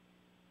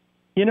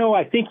 You know,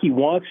 I think he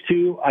wants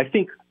to. I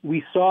think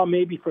we saw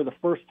maybe for the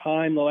first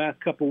time the last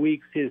couple of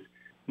weeks his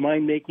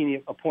mind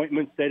making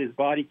appointments that his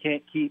body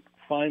can't keep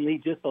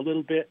finally just a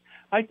little bit.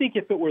 I think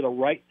if it were the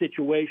right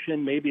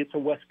situation, maybe it's a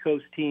West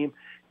Coast team,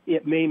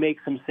 it may make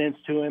some sense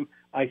to him.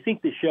 I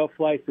think the shelf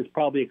life has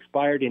probably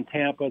expired in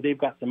Tampa. They've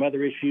got some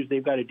other issues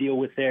they've got to deal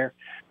with there.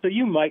 So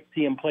you might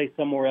see him play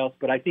somewhere else,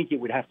 but I think it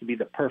would have to be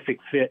the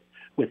perfect fit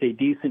with a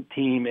decent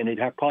team, and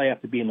it'd probably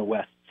have to be in the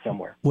West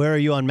somewhere. Where are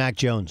you on Mac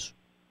Jones?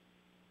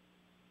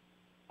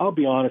 I'll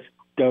be honest,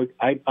 Doug.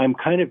 I'm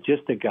kind of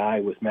just a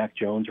guy with Mac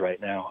Jones right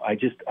now. I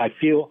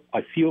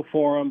feel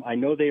for him. I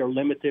know they are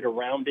limited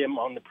around him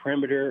on the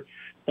perimeter.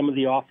 Some of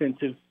the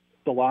offensive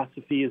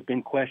philosophy has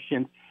been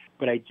questioned,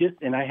 but I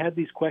had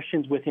these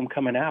questions with him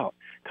coming out.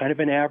 Kind of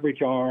an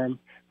average arm,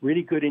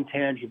 really good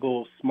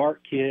intangibles,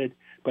 smart kid.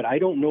 But I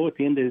don't know at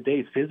the end of the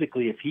day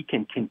physically if he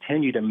can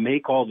continue to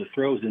make all the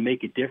throws and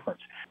make a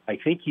difference. I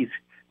think he's,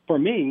 for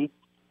me,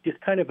 just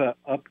kind of a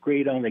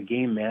upgrade on the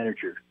game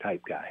manager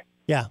type guy.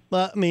 Yeah,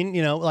 well, I mean,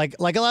 like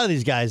a lot of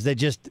these guys,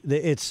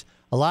 it's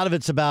a lot of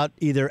it's about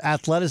either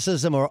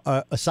athleticism or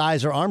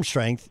size or arm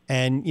strength,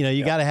 and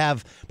you got to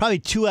have probably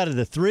 2 out of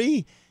the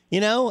 3.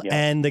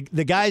 And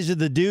the guys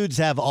the dudes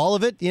have all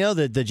of it.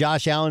 The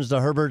Josh Allens, the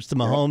Herberts, the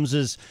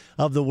Mahomeses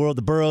of the world,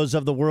 the Burrows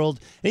of the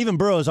world. And even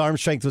Burrow's arm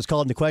strength was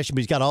called into question,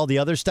 but he's got all the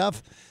other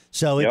stuff.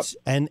 So it's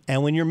and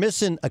when you're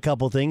missing a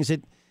couple things,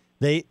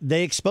 they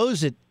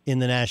expose it in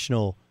the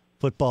National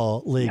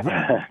Football League.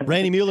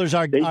 Randy Mueller's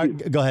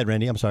go ahead,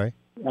 Randy. I'm sorry.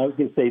 I was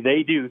going to say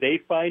they do. They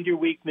find your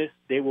weakness.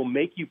 They will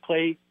make you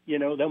play.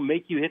 They'll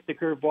make you hit the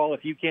curveball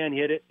if you can't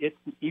hit it.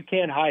 You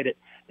can't hide it,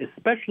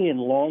 especially in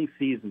long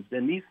seasons.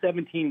 And these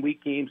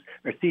 17-week games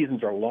or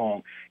seasons are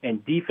long,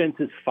 and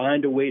defenses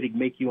find a way to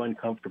make you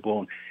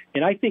uncomfortable.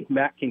 And I think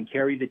Matt can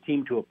carry the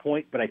team to a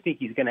point, but I think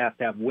he's going to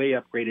have way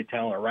upgraded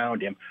talent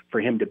around him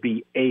for him to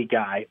be a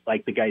guy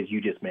like the guys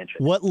you just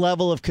mentioned. What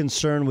level of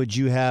concern would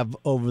you have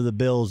over the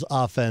Bills'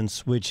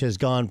 offense, which has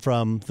gone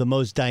from the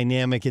most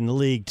dynamic in the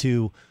league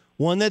to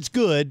one that's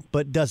good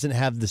but doesn't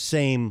have the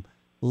same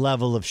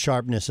level of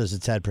sharpness as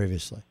it's had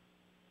previously?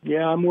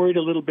 Yeah, I'm worried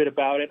a little bit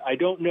about it. I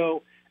don't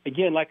know.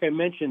 Again, like I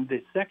mentioned,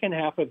 the second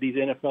half of these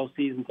NFL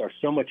seasons are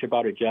so much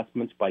about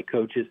adjustments by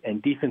coaches,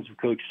 and defensive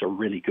coaches are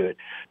really good.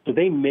 So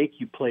they make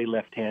you play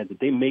left-handed.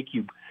 They make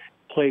you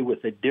play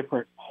with a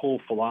different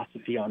whole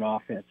philosophy on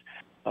offense.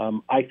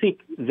 I think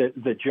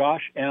the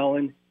Josh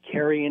Allen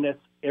carrying us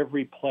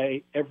every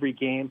play, every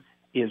game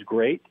is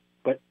great,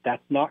 but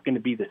that's not going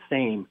to be the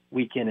same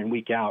week in and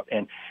week out.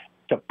 And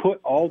to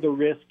put all the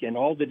risk and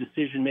all the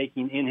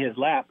decision-making in his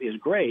lap is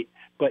great,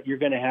 but you're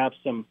going to have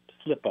some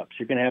slip-ups.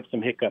 You're going to have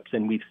some hiccups,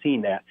 and we've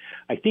seen that.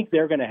 I think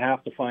they're going to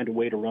have to find a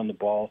way to run the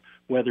ball,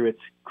 whether it's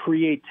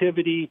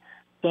creativity,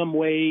 some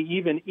way,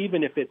 even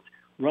if it's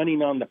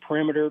running on the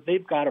perimeter.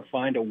 They've got to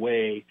find a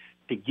way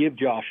to give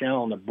Josh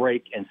Allen a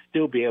break and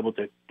still be able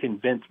to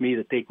convince me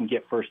that they can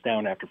get first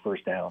down after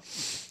first down.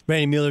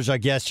 Randy Mueller's our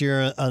guest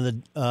here on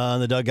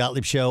the Doug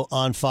Gottlieb Show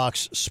on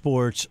Fox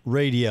Sports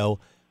Radio.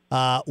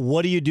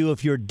 What do you do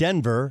if you're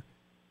Denver?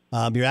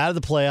 You're out of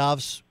the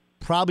playoffs,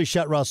 probably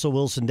shut Russell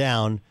Wilson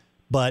down,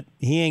 but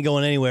he ain't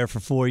going anywhere for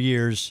 4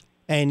 years,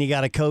 and you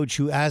got a coach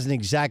who hasn't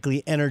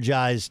exactly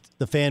energized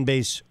the fan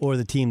base or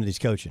the team that he's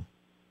coaching.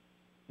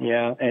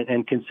 Yeah,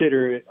 and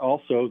consider it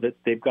also that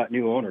they've got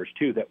new owners,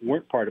 too, that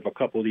weren't part of a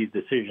couple of these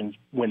decisions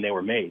when they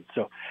were made.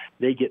 So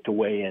they get to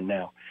weigh in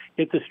now.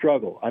 It's a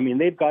struggle. I mean,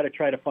 they've got to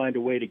try to find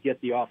a way to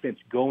get the offense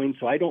going.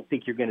 So I don't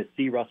think you're going to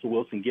see Russell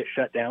Wilson get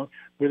shut down.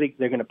 Really,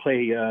 they're going to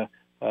play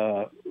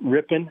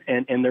ripping,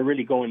 and they're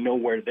really going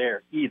nowhere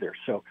there either.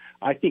 So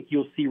I think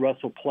you'll see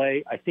Russell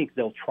play. I think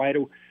they'll try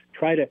to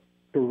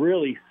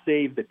really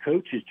save the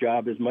coach's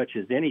job as much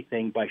as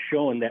anything by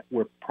showing that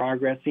we're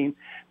progressing.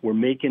 We're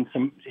making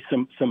some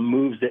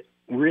moves that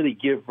really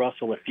give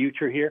Russell a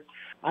future here.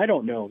 I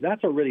don't know.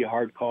 That's a really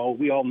hard call.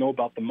 We all know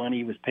about the money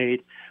he was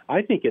paid.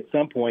 I think at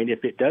some point,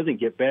 if it doesn't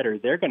get better,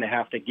 they're going to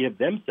have to give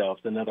themselves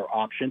another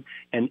option.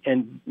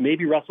 And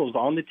maybe Russell's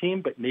on the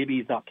team, but maybe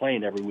he's not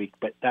playing every week.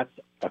 But that's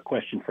a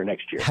question for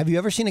next year. Have you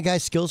ever seen a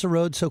guy's skills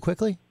erode so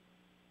quickly?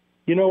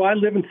 I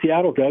live in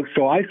Seattle, Doug,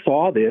 so I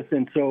saw this,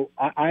 and so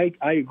I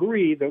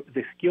agree the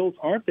skills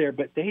aren't there,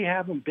 but they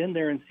haven't been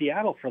there in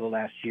Seattle for the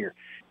last year.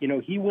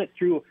 He went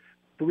through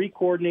 3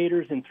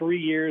 coordinators in 3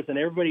 years, and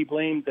everybody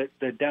blamed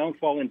the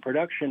downfall in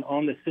production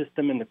on the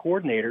system and the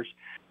coordinators.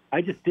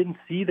 I just didn't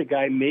see the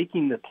guy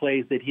making the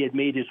plays that he had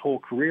made his whole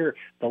career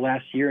the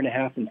last year and a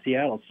half in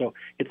Seattle. So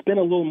it's been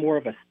a little more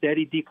of a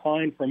steady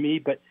decline for me,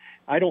 but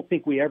I don't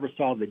think we ever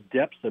saw the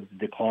depths of the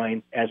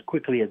decline as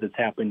quickly as it's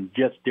happened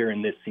just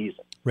during this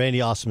season.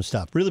 Randy, awesome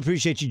stuff. Really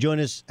appreciate you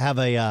joining us. Have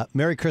a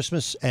Merry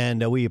Christmas,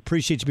 and we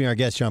appreciate you being our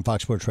guest here on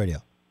Fox Sports Radio.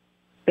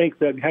 Thanks,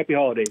 Doug. Happy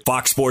holidays.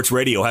 Fox Sports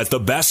Radio has the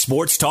best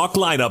sports talk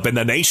lineup in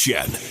the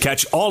nation.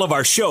 Catch all of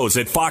our shows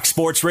at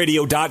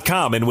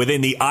foxsportsradio.com and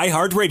within the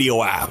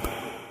iHeartRadio app.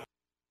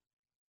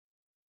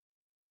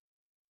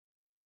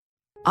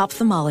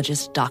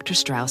 Ophthalmologist Dr.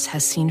 Strauss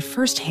has seen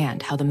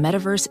firsthand how the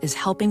metaverse is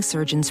helping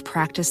surgeons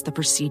practice the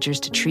procedures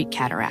to treat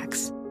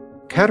cataracts.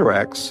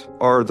 Cataracts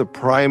are the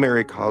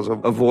primary cause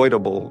of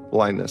avoidable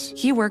blindness.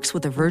 He works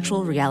with a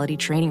virtual reality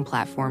training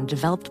platform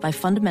developed by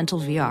Fundamental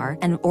VR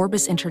and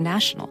Orbis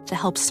International to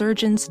help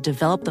surgeons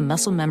develop the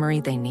muscle memory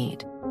they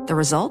need. The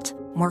result?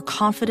 More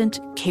confident,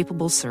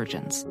 capable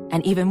surgeons.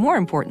 And even more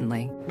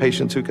importantly,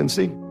 patients who can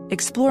see.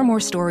 Explore more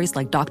stories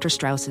like Dr.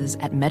 Strauss's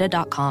at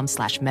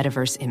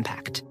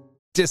meta.com/metaverseimpact.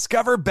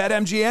 Discover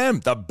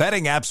BetMGM, the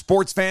betting app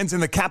sports fans in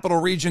the capital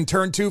region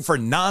turn to for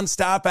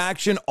nonstop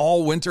action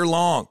all winter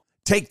long.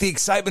 Take the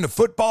excitement of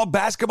football,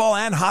 basketball,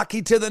 and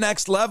hockey to the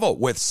next level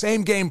with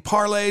same-game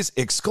parlays,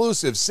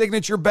 exclusive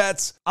signature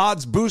bets,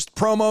 odds boost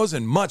promos,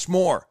 and much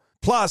more.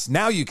 Plus,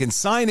 now you can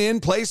sign in,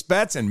 place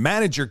bets, and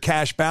manage your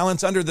cash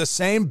balance under the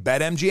same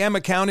BetMGM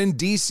account in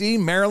D.C.,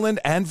 Maryland,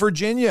 and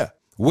Virginia.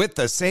 With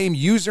the same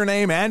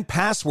username and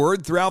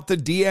password throughout the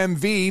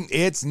DMV,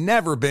 it's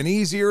never been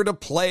easier to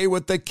play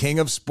with the king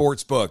of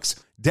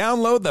sportsbooks.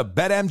 Download the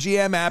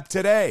BetMGM app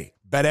today.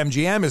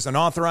 BetMGM is an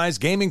authorized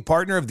gaming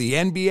partner of the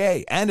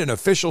NBA and an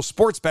official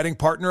sports betting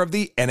partner of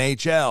the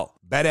NHL.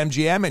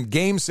 BetMGM and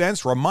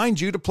GameSense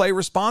remind you to play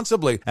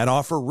responsibly and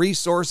offer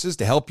resources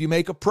to help you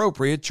make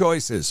appropriate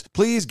choices.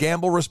 Please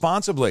gamble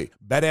responsibly.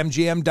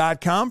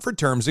 BetMGM.com for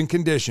terms and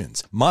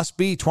conditions. Must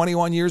be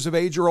 21 years of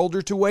age or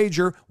older to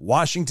wager.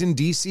 Washington,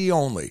 D.C.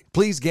 only.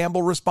 Please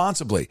gamble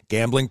responsibly.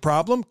 Gambling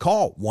problem?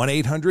 Call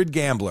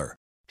 1-800-GAMBLER.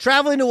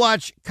 Traveling to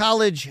watch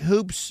college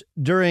hoops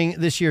during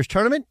this year's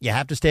tournament? You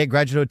have to stay at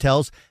Graduate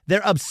Hotels.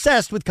 They're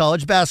obsessed with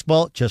college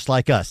basketball, just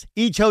like us.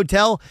 Each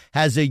hotel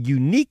has a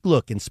unique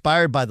look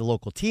inspired by the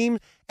local team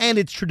and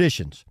its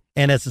traditions.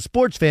 And as a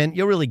sports fan,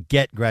 you'll really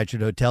get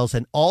Graduate Hotels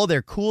and all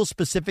their cool,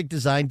 specific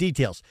design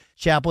details.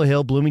 Chapel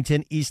Hill,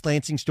 Bloomington, East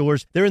Lansing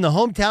stores. They're in the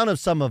hometown of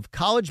some of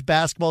college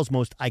basketball's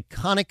most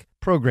iconic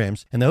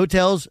programs, and the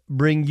hotels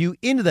bring you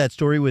into that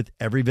story with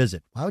every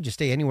visit. Why would you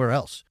stay anywhere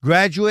else?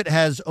 Graduate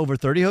has over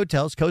 30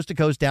 hotels, coast to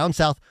coast, down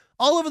south,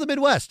 all over the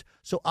Midwest.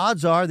 So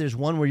odds are there's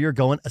one where you're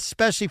going,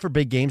 especially for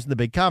big games and the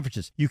big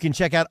conferences. You can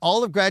check out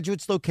all of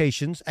Graduate's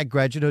locations at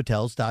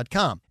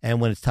graduatehotels.com.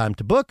 And when it's time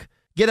to book,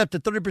 get up to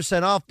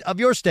 30% off of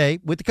your stay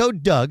with the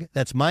code DOUG.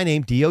 That's my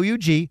name,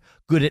 D-O-U-G.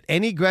 Good at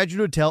any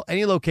Graduate Hotel,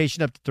 any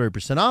location, up to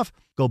 30% off.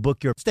 Go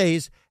book your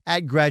stays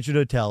at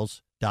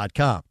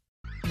graduatehotels.com.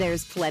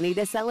 There's plenty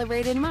to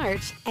celebrate in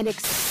March and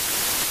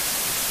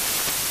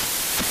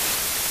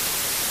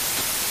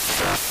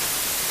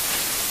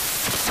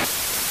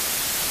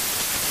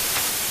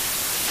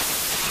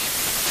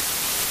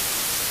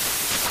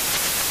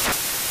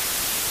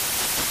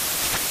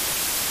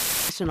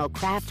National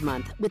Craft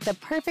Month with the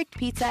perfect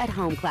pizza at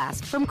home class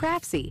from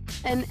Craftsy.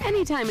 And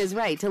anytime is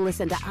right to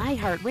listen to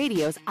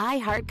iHeartRadio's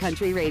iHeart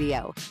Country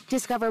Radio.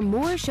 Discover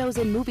more shows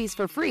and movies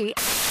for free.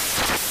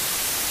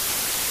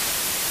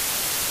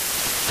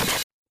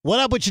 What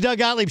up with your Doug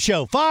Gottlieb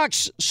Show?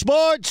 Fox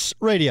Sports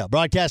Radio.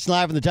 Broadcasting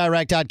live from the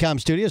TireRack.com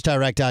studios.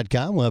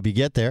 TireRack.com will help you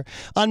get there.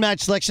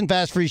 Unmatched selection,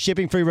 fast free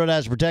shipping, free road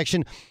hazard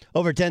protection.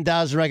 Over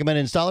 10,000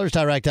 recommended installers.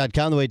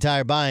 TireRack.com, the way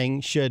tire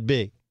buying should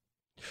be.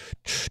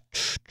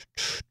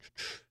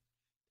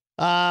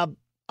 All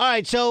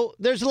right, so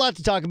there's a lot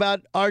to talk about.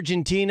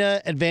 Argentina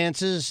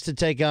advances to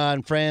take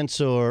on France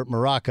or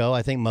Morocco.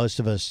 I think most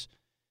of us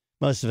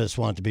want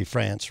it to be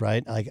France,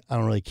 right? I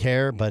don't really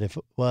care, but if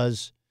it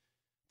was,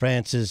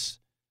 France is...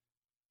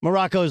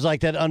 Morocco is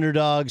like that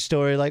underdog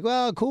story, like,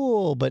 well,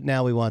 cool, but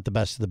now we want the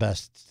best of the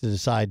best to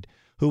decide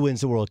who wins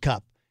the World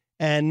Cup.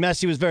 And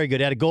Messi was very good.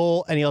 He had a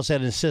goal, and he also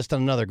had an assist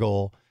on another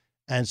goal.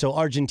 And so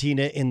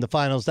Argentina in the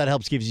finals, that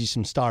helps gives you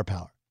some star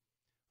power.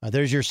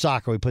 There's your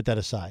soccer. We put that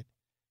aside.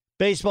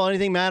 Baseball,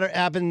 anything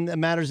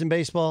matters in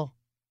baseball?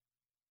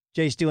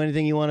 Jace, do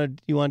anything you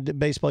want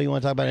baseball? You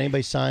want to talk about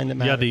anybody signed that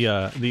matters?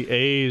 Yeah, the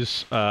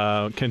A's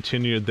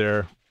continued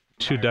their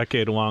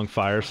 2-decade-long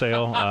fire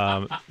sale.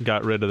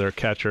 Got rid of their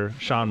catcher,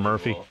 Sean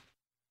Murphy.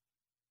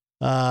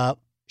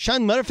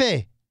 Sean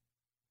Murphy.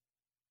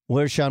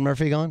 Where's Sean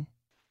Murphy going?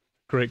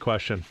 Great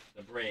question.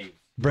 The Braves.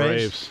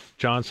 Braves.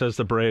 John says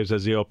the Braves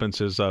as he opens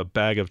his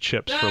bag of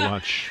chips for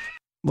lunch.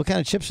 What kind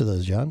of chips are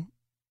those, John?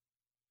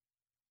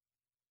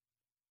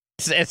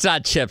 It's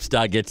not chips,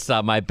 Doug. It's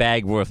my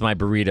bag with my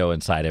burrito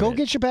inside of it. Go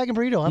get your bag of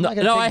burrito. I'm not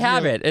gonna. No, I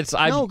have it.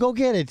 No, go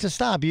get it. Just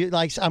stop. You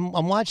like. I'm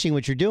watching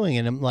what you're doing,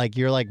 and I'm like,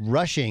 you're like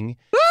rushing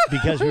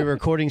because we were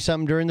recording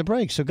something during the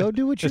break. So go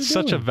do what you're doing. It's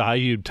such a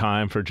valued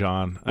time for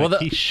John. Well,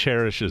 he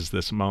cherishes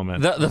this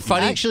moment. The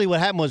funny. Actually,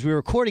 what happened was we were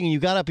recording, and you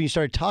got up and you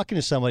started talking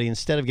to somebody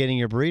instead of getting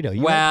your burrito.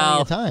 You had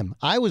plenty of time.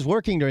 I was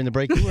working during the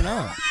break. You were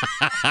not.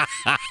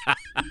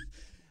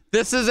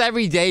 This is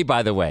every day,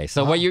 by the way.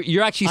 So what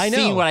you're actually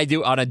seeing what I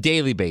do on a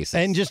daily basis.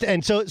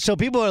 And so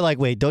people are like,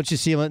 wait, don't you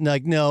see him?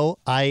 Like, no,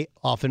 I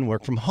often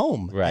work from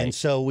home. Right. And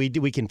so we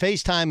can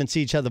FaceTime and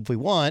see each other if we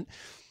want.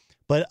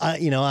 But,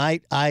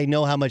 I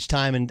know how much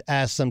time and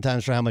ask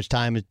sometimes for how much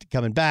time is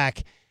coming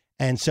back.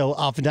 And so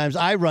oftentimes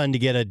I run to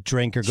get a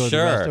drink or go to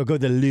the rest, or go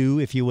to the loo,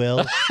 if you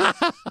will.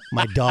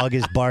 My dog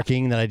is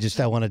barking that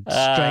I want to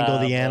strangle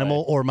the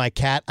animal. Or my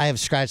cat. I have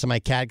scratched on my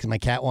cat because my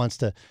cat wants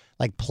to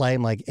like play.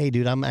 I'm like, hey,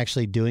 dude, I'm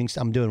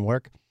doing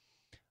work.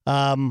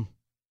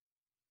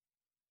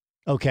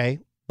 Okay.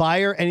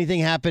 Buyer, anything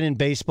happen in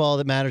baseball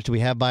that matters? Do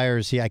we have Buyer?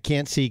 Is he? I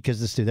can't see because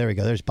this dude. There we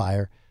go. There's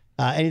Buyer.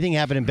 Anything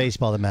happen in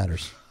baseball that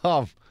matters?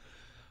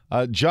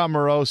 John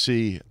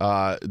Morosi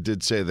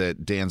did say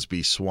that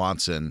Dansby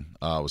Swanson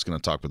was going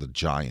to talk with the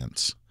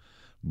Giants,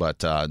 but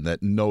that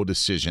no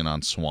decision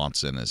on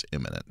Swanson is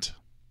imminent.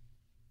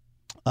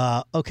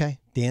 Okay.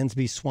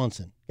 Dansby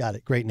Swanson. Got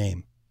it. Great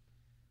name.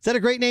 Is that a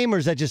great name or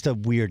is that just a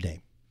weird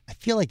name? I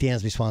feel like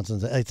Dansby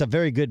Swanson, it's a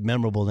very good,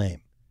 memorable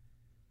name.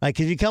 Right?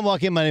 Because you come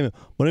walk in, my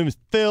name is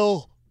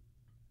Phil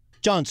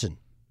Johnson.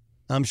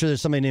 I'm sure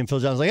there's somebody named Phil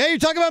Johnson. Like, hey, you're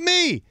talking about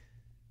me.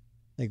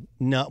 Like,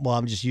 no, well,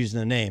 I'm just using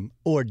the name.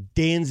 Or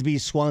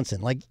Dansby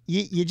Swanson. Like,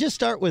 you just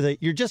start with it.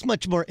 You're just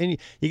much more. And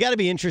you got to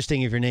be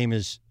interesting if your name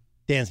is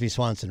Dansby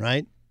Swanson,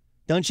 right?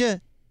 Don't you?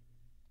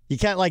 You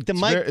can't like the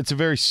Mike. It's a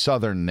very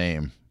Southern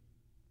name.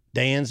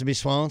 Dansby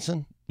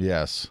Swanson?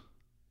 Yes.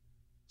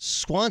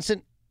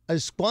 Swanson.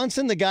 Is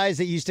Swanson the guys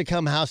that used to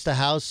come house to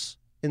house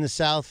in the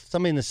South?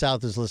 Somebody in the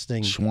South is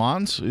listening.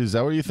 Schwans? Is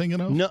that what you're thinking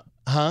of? No.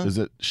 Huh? Is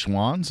it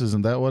Schwans?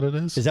 Isn't that what it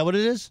is? Is that what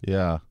it is?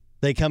 Yeah.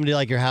 They come to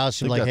like your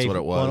house and like, hey,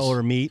 want to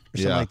order meat or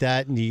something like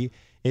that? And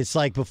it's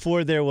like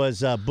before there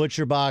was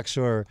Butcher Box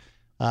or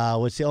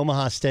what's the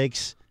Omaha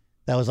Steaks?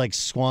 That was like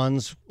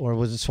Swans, or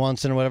was it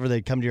Swanson or whatever?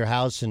 They'd come to your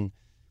house and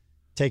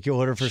take your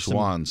order for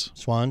Swans.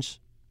 Swans?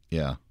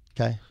 Yeah.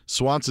 Okay.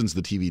 Swanson's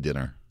the TV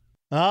dinner.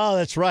 Oh,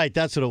 that's right.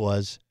 That's what it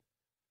was.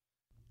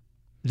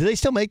 Do they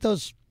still make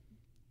those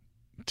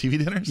TV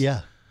dinners?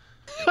 Yeah.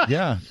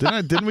 Yeah.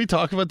 Did we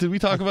talk about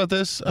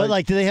this? But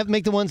like, do they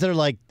make the ones that are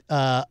like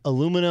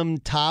aluminum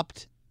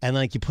topped and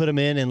like you put them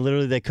in and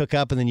literally they cook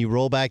up and then you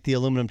roll back the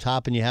aluminum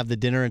top and you have the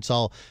dinner? It's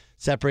all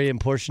separated in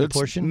portion to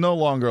portion? No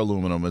longer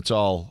aluminum. It's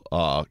all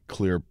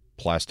clear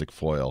plastic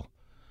foil.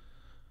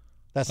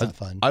 That's not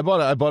fun. I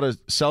bought a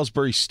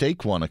Salisbury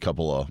steak one a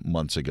couple of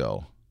months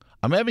ago.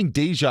 I'm having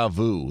deja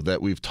vu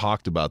that we've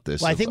talked about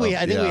this. Well, I think we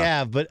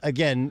have, but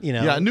again,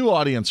 Yeah, a new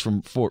audience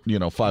from 5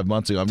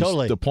 months ago.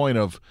 Totally. Just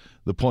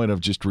the point of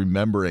just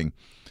remembering.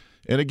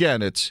 And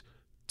again, it's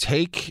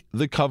take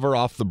the cover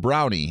off the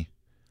brownie,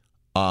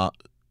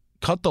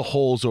 cut the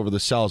holes over the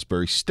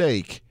Salisbury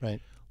steak,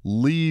 right?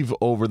 Leave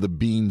over the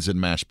beans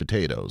and mashed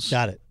potatoes.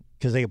 Got it.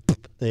 Because they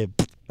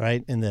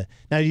right in the.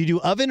 Now, do you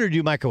do oven or do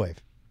you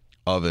microwave?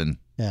 Oven.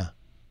 Yeah.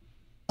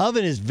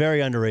 Oven is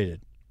very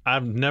underrated.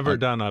 I've never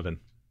done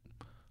oven.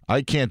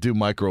 I can't do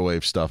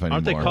microwave stuff anymore.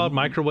 Aren't they called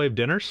microwave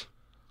dinners?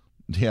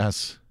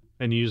 Yes.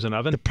 And you use an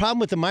oven? The problem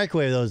with the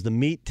microwave, though, is the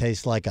meat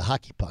tastes like a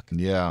hockey puck.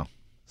 Yeah.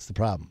 That's the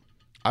problem.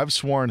 I've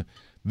sworn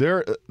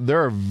there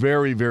are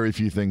very, very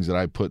few things that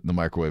I put in the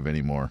microwave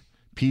anymore.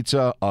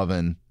 Pizza,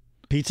 oven.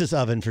 Pizza's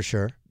oven for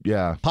sure.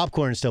 Yeah.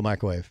 Popcorn is still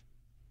microwave.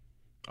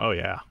 Oh,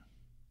 yeah.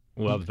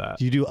 Love that.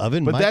 Do you do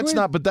oven But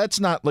microwave? that's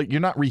not like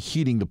you're not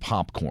reheating the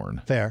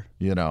popcorn. Fair.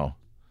 You know.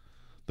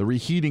 The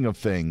reheating of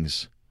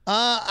things.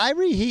 I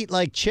reheat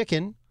like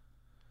chicken.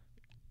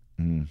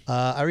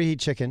 I reheat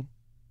chicken.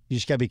 You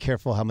just got to be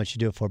careful how much you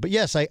do it for. But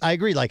yes, I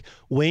agree. Like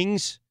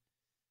wings,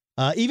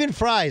 even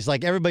fries.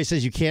 Like everybody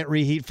says you can't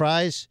reheat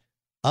fries.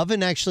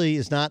 Oven actually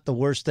is not the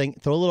worst thing.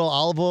 Throw a little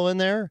olive oil in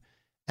there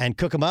and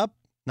cook them up.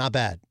 Not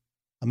bad.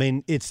 I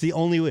mean, it's the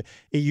only way.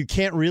 You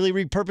can't really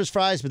repurpose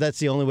fries, but that's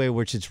the only way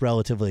which it's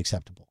relatively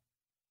acceptable.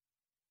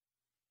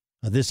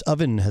 This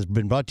oven has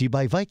been brought to you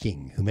by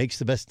Viking, who makes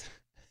the best.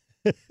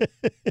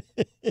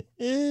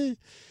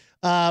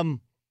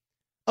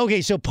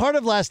 Okay, so part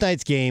of last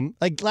night's game,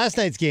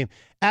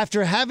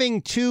 after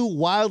having two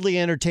wildly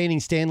entertaining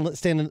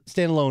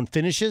standalone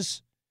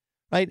finishes,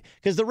 right?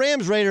 Because the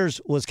Rams-Raiders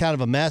was kind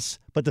of a mess,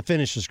 but the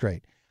finish was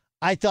great.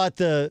 I thought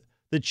the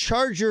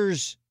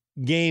Chargers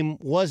game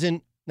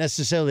wasn't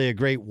necessarily a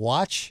great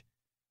watch.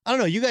 I don't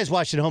know. You guys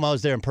watched it at home. I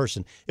was there in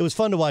person. It was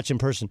fun to watch in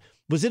person.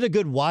 Was it a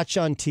good watch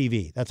on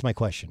TV? That's my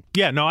question.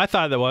 Yeah, no, I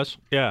thought that was.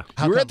 Yeah.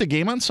 You were at the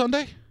game on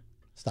Sunday?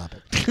 Stop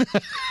it.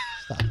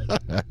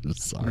 I'm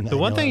sorry. The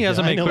one thing he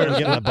hasn't made clear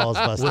is my balls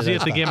busted. was he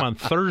at the game on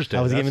Thursday?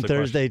 I was at the game on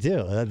Thursday,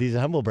 too. These are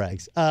humble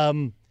brags.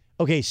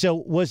 Okay, so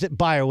was it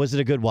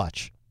a good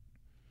watch?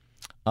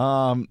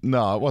 No,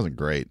 it wasn't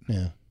great.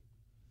 Yeah.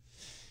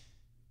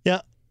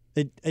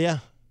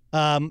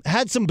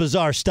 Had some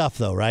bizarre stuff,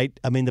 though, right?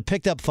 I mean, the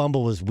picked up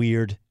fumble was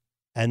weird.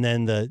 And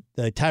then the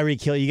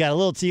Tyreek Hill, you got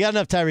enough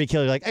Tyreek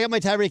Hill. You're like, I got my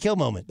Tyreek Hill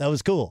moment. That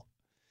was cool.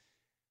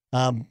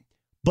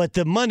 But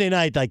the Monday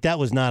night, like, that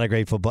was not a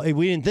great football.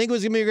 We didn't think it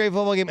was going to be a great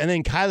football game. And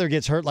then Kyler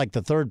gets hurt like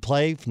the third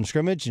play from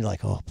scrimmage. And you're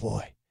like, oh,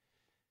 boy.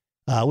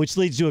 Which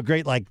leads to a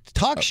great, like,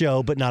 talk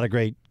show, but not a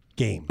great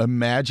game.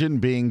 Imagine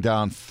being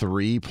down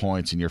 3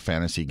 points in your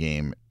fantasy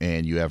game,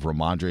 and you have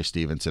Ramondre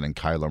Stevenson and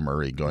Kyler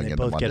Murray going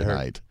into Monday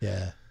night.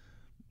 Yeah.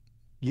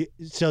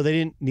 So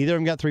neither of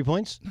them got 3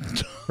 points?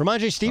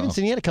 Ramondre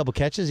Stevenson, he had a couple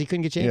catches. He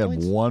couldn't get you any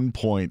points? He had 1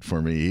 point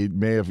for me. He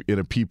may have, in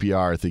a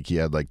PPR, I think he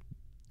had like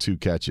 2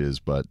 catches,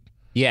 but.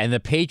 Yeah, and the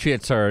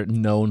Patriots are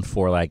known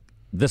for like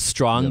the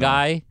strong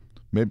guy.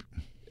 Maybe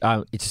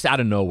it's just out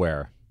of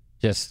nowhere.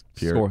 Just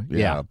pure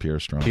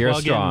strong. Pure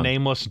strong.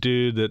 Nameless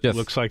dude that just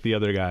looks like the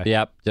other guy.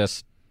 Yep,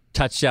 just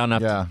touchdown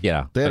up.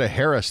 Yeah. They had a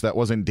Harris that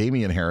wasn't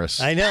Damian Harris.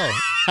 I know.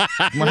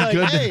 My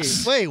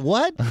goodness. Hey, wait,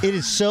 what? It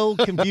is so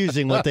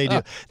confusing what they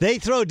do. They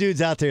throw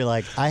dudes out there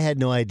like, I had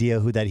no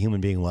idea who that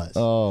human being was.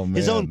 Oh, man.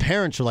 His own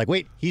parents were like,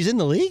 wait, he's in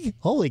the league?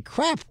 Holy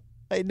crap.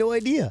 I had no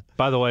idea.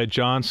 By the way,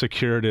 John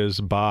secured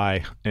his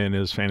bye in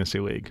his fantasy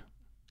league,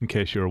 in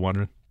case you were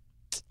wondering.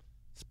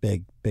 It's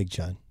big,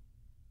 John.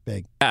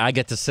 Big. I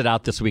get to sit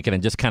out this weekend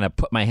and just kind of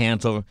put my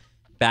hands over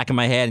back of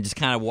my head and just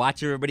kind of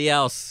watch everybody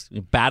else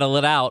battle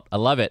it out. I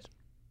love it.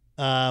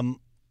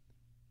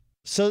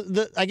 So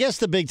I guess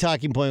the big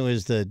talking point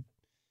was the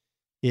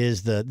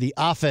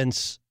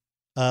offense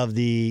of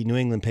the New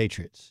England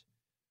Patriots,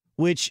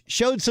 which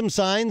showed some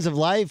signs of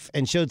life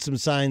and showed some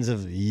signs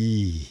of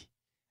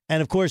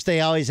And of course, they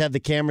always have the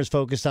cameras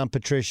focused on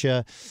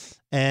Patricia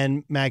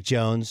and Mac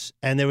Jones.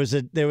 And there was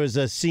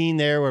a scene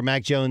there where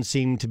Mac Jones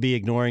seemed to be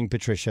ignoring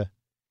Patricia.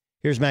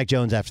 Here's Mac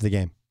Jones after the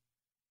game.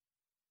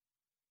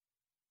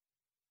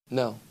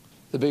 No.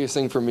 The biggest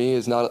thing for me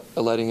is not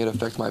letting it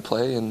affect my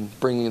play and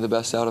bringing the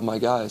best out of my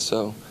guys.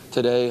 So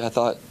today I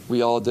thought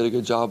we all did a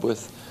good job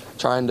with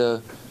trying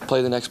to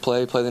play the next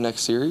play, play the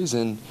next series,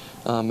 and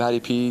Matty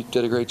P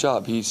did a great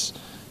job. He's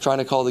trying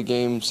to call the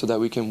game so that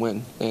we can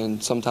win.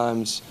 And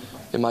sometimes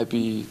it might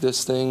be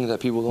this thing that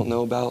people don't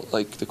know about,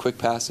 like the quick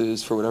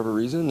passes for whatever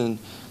reason, and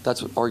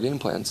that's our game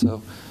plan.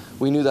 So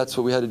we knew that's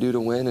what we had to do to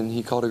win, and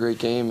he called a great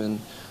game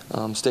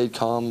and stayed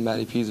calm.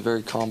 Matty P is a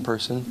very calm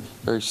person,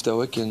 very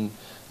stoic, and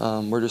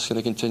we're just going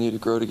to continue to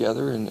grow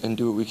together and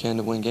do what we can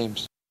to win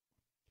games.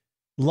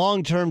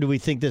 Long term, do we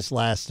think this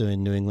lasts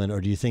in New England,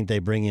 or do you think they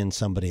bring in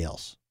somebody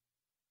else?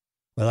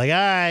 We're like, all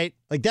right,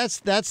 like that's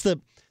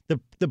the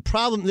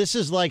problem. This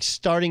is like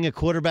starting a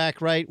quarterback,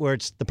 right? Where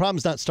it's the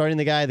problem's not starting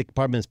the guy, the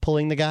problem is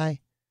pulling the guy.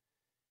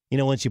 You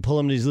know, once you pull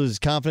him, he loses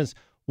confidence.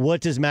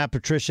 What does Matt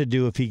Patricia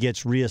do if he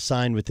gets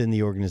reassigned within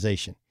the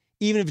organization?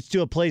 Even if it's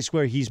to a place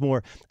where he's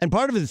more, and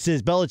part of it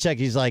is Belichick,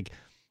 he's like,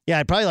 yeah,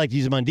 I'd probably like to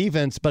use him on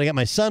defense, but I got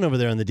my son over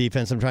there on the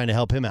defense. I'm trying to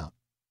help him out.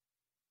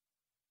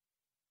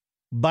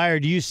 Beyer,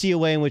 do you see a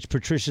way in which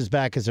Patricia's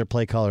back as their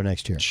play caller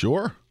next year?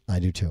 Sure. I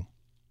do too.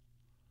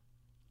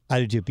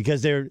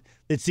 Because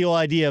it's the whole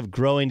idea of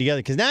growing together.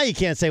 Because now you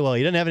can't say, well,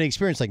 he doesn't have any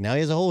experience. Like now he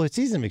has a whole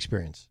season of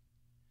experience.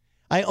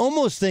 I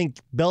almost think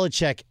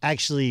Belichick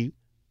actually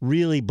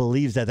really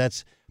believes that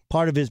that's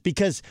part of his,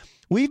 because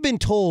we've been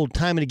told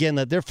time and again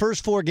that their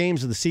first 4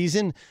 games of the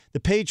season, the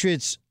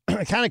Patriots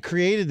kind of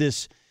created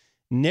this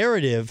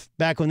narrative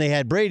back when they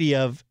had Brady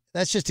of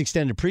that's just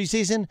extended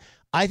preseason.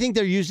 I think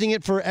they're using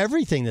it for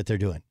everything that they're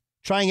doing,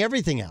 trying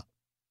everything out.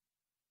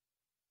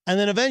 And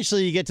then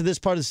eventually you get to this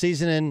part of the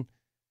season and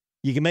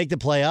you can make the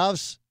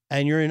playoffs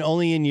and you're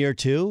only in year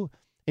 2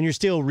 and you're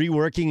still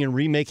reworking and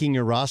remaking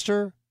your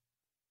roster.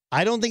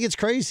 I don't think it's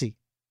crazy,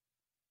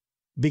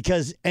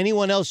 because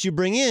anyone else you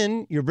bring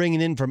in, you're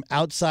bringing in from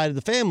outside of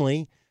the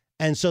family.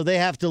 And so they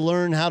have to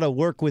learn how to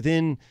work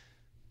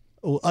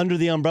under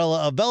the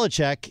umbrella of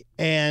Belichick.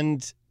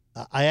 And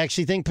I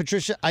actually think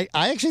Patricia, I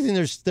actually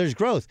think there's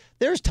growth.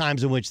 There's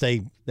times in which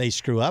they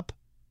screw up.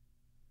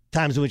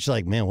 Times in which you're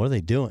like, man, what are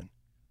they doing?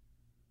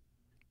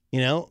 You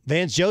know,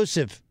 Vance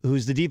Joseph,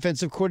 who's the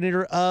defensive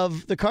coordinator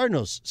of the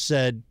Cardinals,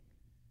 said,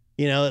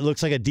 you know, it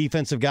looks like a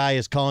defensive guy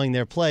is calling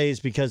their plays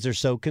because they're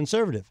so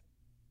conservative.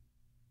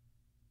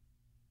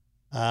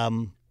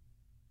 But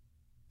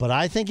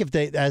I think if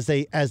as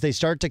they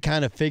start to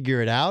kind of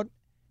figure it out,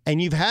 and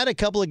you've had a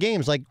couple of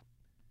games like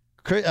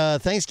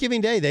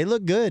Thanksgiving Day, they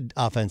look good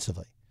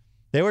offensively.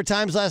 There were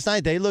times last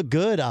night they look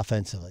good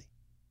offensively.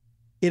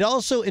 It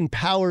also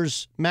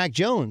empowers Mac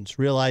Jones,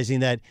 realizing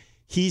that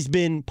he's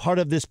been part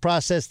of this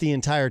process the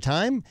entire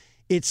time.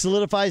 It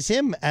solidifies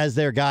him as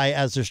their guy,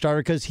 as their starter,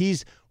 because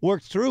he's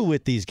worked through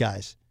with these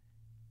guys.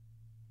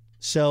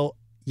 So,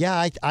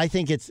 yeah, I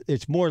think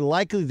it's more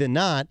likely than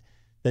not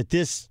that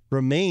this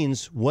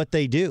remains what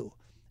they do,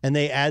 and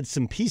they add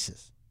some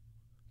pieces.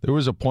 There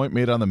was a point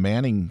made on the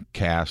Manning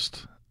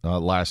cast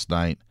last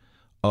night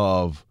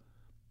of,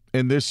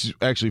 and this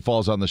actually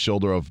falls on the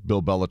shoulder of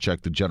Bill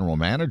Belichick, the general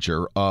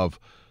manager, of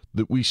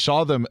that we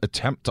saw them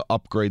attempt to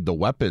upgrade the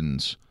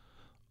weapons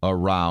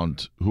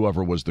around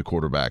whoever was the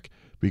quarterback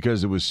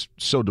because it was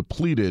so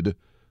depleted,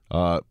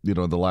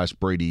 the last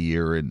Brady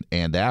year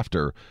and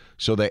after.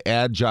 So they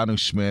add Jonnu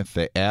Smith,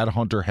 they add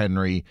Hunter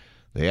Henry,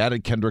 they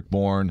added Kendrick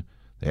Bourne,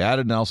 they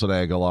added Nelson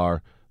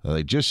Aguilar,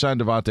 they just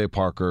signed Devontae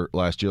Parker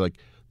last year. Like,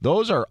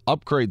 those are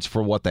upgrades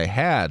for what they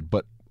had,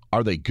 but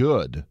are they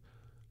good?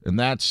 And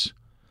that's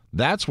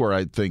where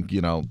I think,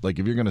 like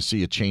if you're going to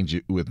see a change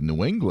with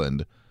New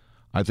England,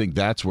 I think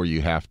that's where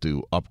you have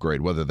to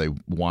upgrade, whether they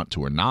want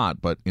to or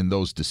not. But in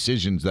those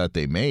decisions that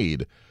they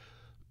made,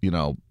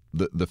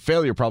 the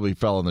failure probably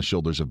fell on the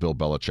shoulders of Bill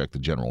Belichick, the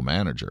general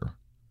manager.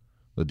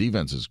 The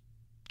defense is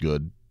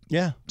good.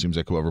 Yeah. Seems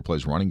like whoever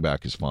plays running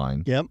back is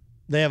fine. Yep.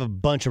 They have a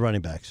bunch of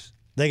running backs.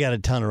 They got a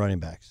ton of running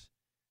backs.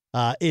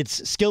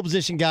 It's skill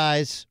position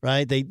guys,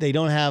 right? They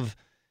don't have,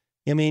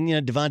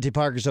 Devontae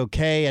Parker's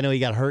okay. I know he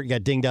got hurt,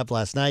 got dinged up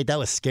last night. That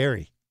was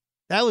scary.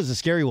 That was a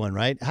scary one,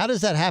 right? How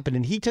does that happen?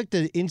 And he took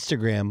to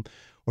Instagram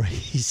where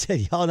he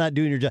said, y'all not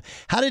doing your job.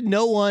 How did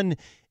no one,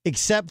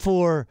 except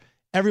for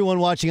everyone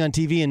watching on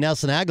TV and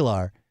Nelson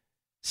Aguilar,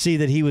 see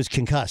that he was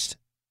concussed?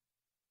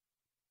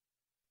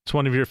 It's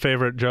one of your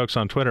favorite jokes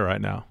on Twitter right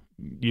now.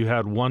 You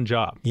had one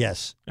job.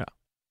 Yes. Yeah.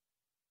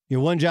 Your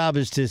one job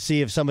is to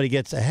see if somebody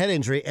gets a head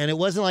injury, and it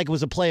wasn't like it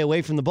was a play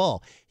away from the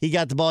ball. He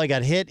got the ball, he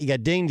got hit, he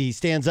got dinged, he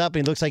stands up,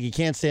 and he looks like he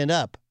can't stand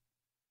up.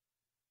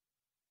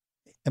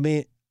 I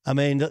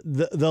mean,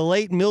 the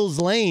late Mills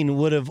Lane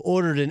would have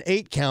ordered an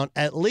 8 count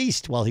at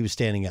least while he was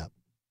standing up.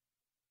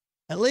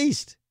 At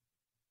least.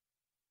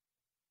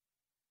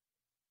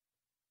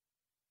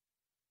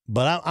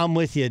 But I'm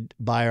with you,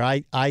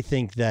 Beyer. I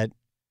think that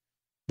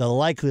the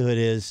likelihood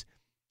is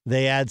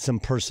they add some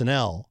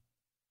personnel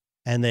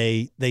and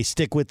they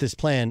stick with this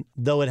plan,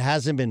 though it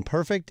hasn't been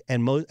perfect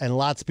and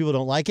lots of people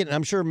don't like it. And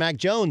I'm sure Mac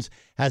Jones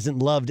hasn't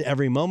loved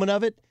every moment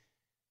of it.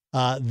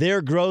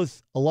 Their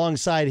growth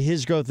alongside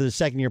his growth as a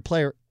second-year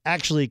player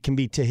actually can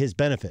be to his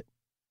benefit.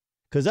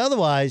 Because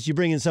otherwise, you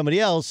bring in somebody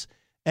else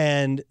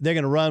and they're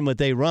going to run what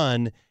they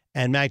run,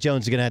 and Mac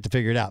Jones is going to have to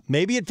figure it out.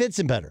 Maybe it fits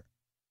him better.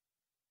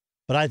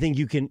 But I think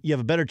you have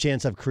a better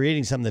chance of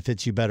creating something that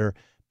fits you better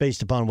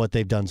based upon what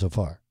they've done so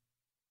far.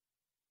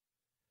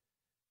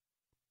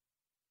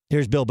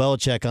 Here's Bill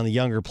Belichick on the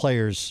younger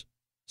players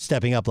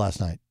stepping up last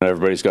night.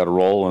 Everybody's got a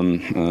role,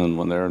 and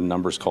when their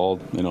number's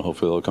called,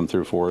 hopefully they'll come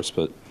through for us.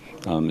 But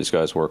these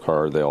guys work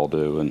hard; they all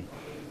do.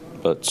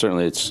 But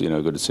certainly it's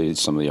good to see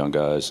some of the young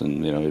guys,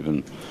 and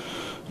even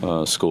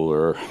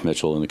Schooler,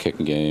 Mitchell in the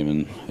kicking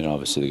game, and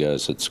obviously the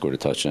guys that scored the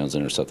touchdowns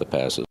and intercepted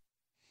passes.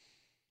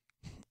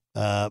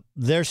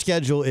 Their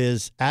schedule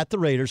is at the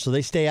Raiders, so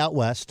they stay out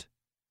west.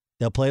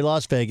 They'll play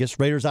Las Vegas.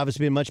 Raiders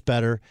obviously been much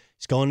better.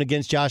 It's going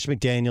against Josh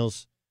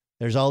McDaniels.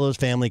 There's all those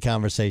family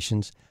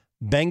conversations.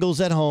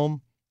 Bengals at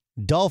home,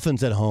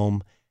 Dolphins at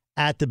home,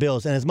 at the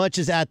Bills. And as much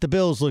as at the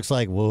Bills looks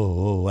like,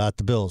 whoa, at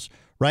the Bills.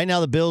 Right now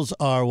the Bills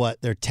are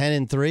what? They're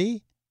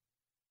 10-3.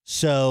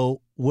 So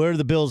where do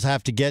the Bills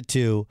have to get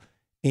to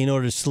in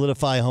order to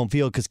solidify home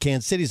field? Because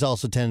Kansas City's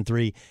also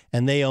 10-3,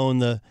 and they own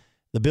the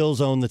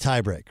Bills own the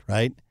tiebreak,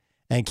 right?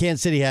 And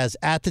Kansas City has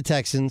at the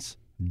Texans,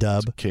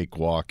 dub. It's a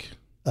cakewalk.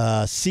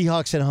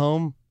 Seahawks at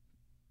home,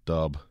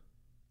 dub.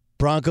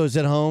 Broncos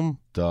at home,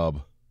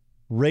 dub.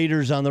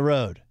 Raiders on the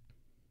road.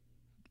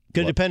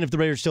 Could depend if the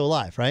Raiders are still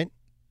alive, right?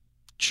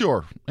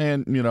 Sure.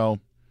 And,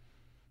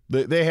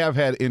 they have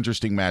had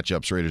interesting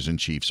matchups, Raiders and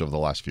Chiefs, over the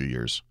last few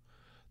years.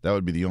 That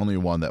would be the only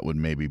one that would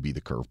maybe be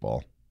the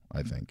curveball,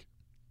 I think.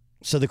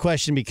 So the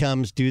question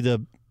becomes, do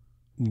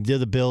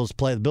the Bills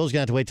play? The Bills are going to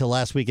have to wait till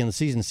last week in the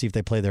season to see if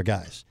they play their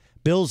guys.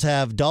 Bills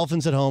have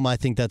Dolphins at home. I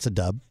think that's a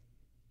dub.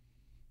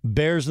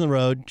 Bears on the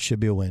road. Should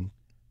be a win.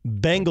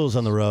 Bengals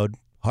on the road.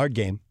 Hard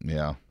game.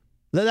 Yeah.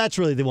 That's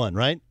really the one,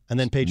 right? And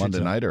then Patriots.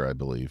 Monday nighter, I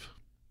believe.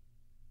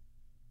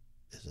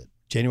 Is it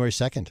January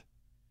 2nd?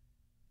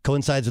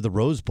 Coincides with the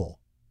Rose Bowl.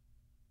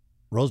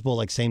 Rose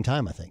Bowl, same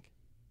time, I think.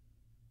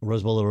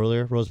 Rose Bowl a little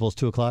earlier. Rose Bowl's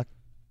 2 o'clock.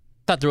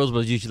 I thought the Rose Bowl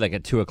was usually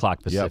at 2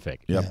 o'clock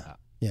Pacific. Yep.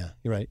 Yeah,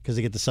 you're right. Because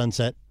they get the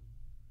sunset.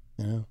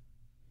 Huh.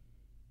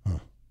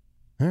 All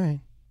right.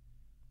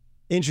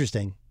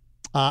 Interesting.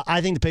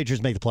 I think the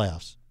Patriots make the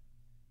playoffs.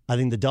 I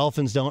think the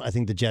Dolphins don't. I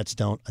think the Jets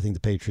don't. I think the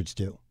Patriots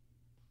do.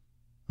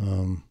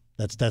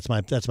 That's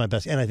my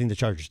best, and I think the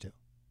Chargers do.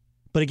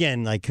 But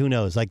again, who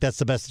knows? That's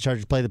the best the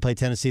Chargers play. They play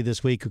Tennessee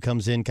this week, who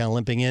comes in kind of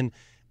limping in,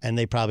 and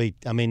they probably,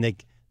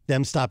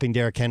 them stopping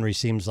Derrick Henry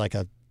seems like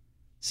a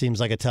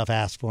tough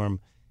ask for them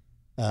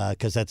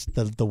because that's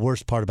the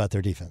worst part about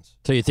their defense.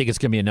 So you think it's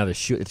going to be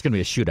It's going to be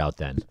a shootout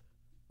then?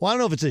 Well, I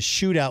don't know if it's a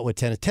shootout with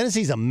Tennessee.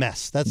 Tennessee's a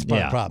mess. That's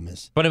what the problem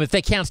is. But if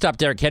they can't stop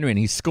Derrick Henry and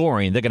he's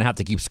scoring, they're going to have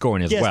to keep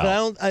scoring as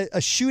well. Yes, but a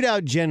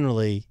shootout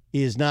generally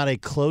is not a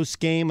close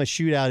game. A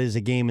shootout is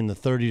a game in the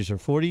 30s or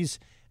 40s,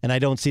 and I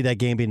don't see that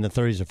game being in the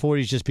 30s or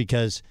 40s just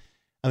because,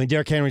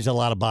 Derrick Henry's a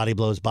lot of body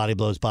blows,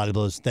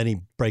 then he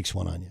breaks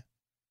one on you.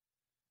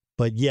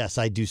 But yes,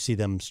 I do see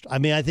them.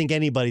 I think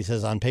anybody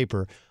says on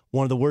paper,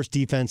 one of the worst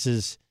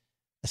defenses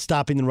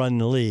stopping the run in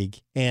the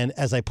league, and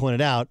as I pointed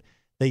out,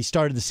 they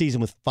started the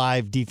season with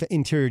 5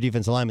 interior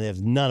defensive linemen. They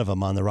have none of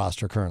them on the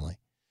roster currently.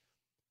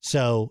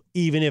 So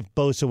even if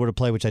Bosa were to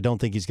play, which I don't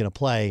think he's going to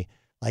play,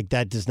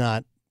 that does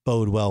not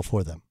bode well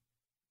for them.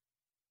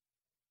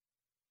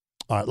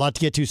 All right, a lot to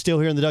get to still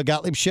here in the Doug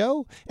Gottlieb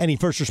Show. Any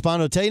first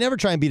responder will tell you never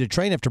try and beat a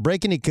train after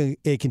braking.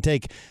 It can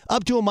take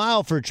up to a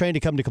mile for a train to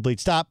come to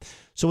complete stop.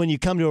 So when you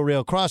come to a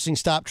rail crossing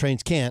stop,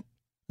 trains can't.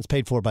 It's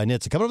paid for by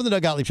NHTSA. Coming over the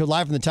Doug Gottlieb Show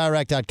live from the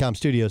TireRack.com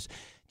studios.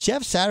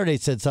 Jeff Saturday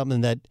said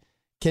something that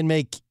can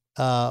make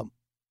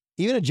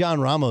even a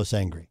John Ramos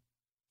angry.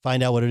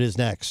 Find out what it is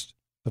next.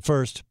 But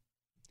first,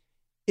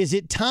 is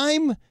it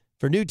time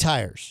for new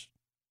tires?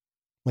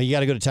 Well, you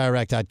got to go to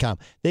TireRack.com.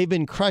 They've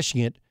been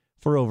crushing it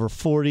for over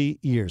 40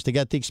 years. They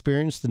got the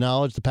experience, the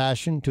knowledge, the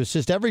passion to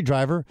assist every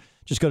driver.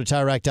 Just go to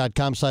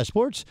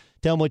TireRack.com/sports.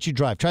 Tell them what you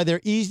drive. Try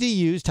their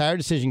easy-to-use tire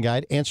decision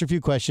guide. Answer a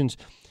few questions.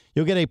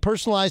 You'll get a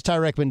personalized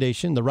tire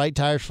recommendation, the right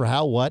tires for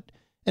how, what,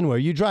 and where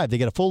you drive. They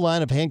get a full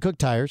line of hand-cooked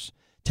tires,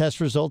 test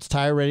results,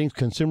 tire ratings,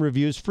 consumer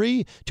reviews,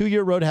 free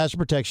 2-year road hazard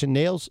protection,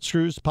 nails,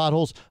 screws,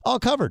 potholes, all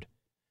covered.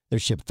 They're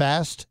shipped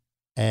fast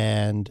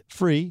and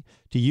free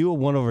to you,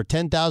 one of over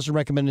 10,000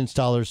 recommended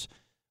installers,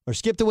 or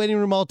skip the waiting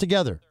room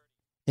altogether.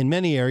 In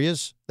many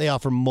areas, they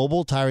offer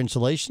mobile tire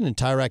installation, and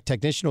Tire Rack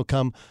technician will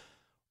come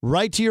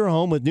right to your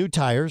home with new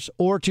tires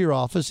or to your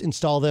office,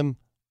 install them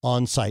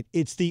on site.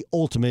 It's the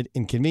ultimate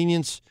in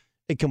convenience,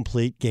 a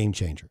complete game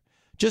changer.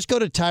 Just go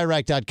to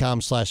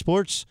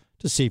TireRack.com/sports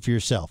to see for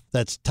yourself.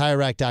 That's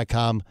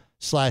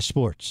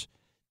TireRack.com/sports.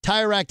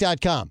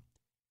 TireRack.com.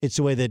 It's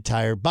the way that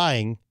tire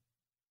buying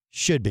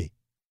should be.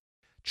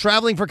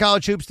 Traveling for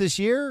college hoops this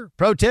year?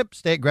 Pro tip,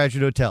 stay at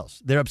Graduate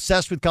Hotels. They're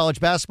obsessed with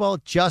college basketball,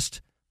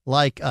 just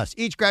like us.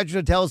 Each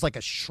Graduate Hotel is like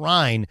a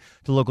shrine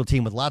to the local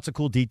team with lots of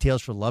cool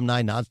details for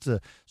alumni, nods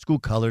to school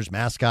colors,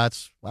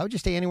 mascots. Why would you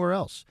stay anywhere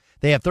else?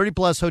 They have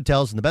 30-plus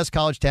hotels in the best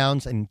college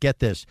towns, and get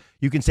this,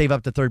 you can save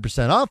up to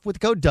 30% off with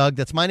the code Doug.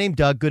 That's my name,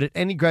 Doug. Good at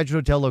any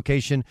Graduate Hotel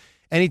location,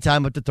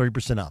 anytime up to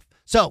 30% off.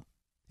 So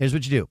here's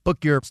what you do.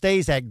 Book your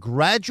stays at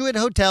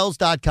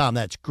graduatehotels.com.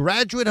 That's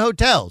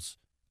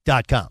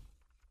graduatehotels.com.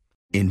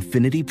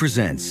 Infiniti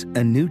presents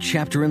a new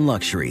chapter in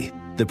luxury,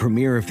 the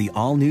premiere of the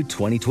all-new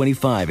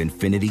 2025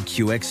 Infiniti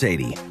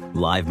QX80,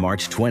 live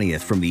March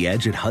 20th from the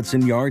Edge at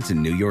Hudson Yards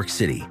in New York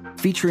City,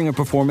 featuring a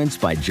performance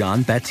by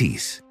John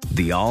Batiste.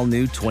 The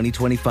all-new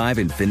 2025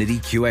 Infiniti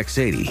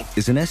QX80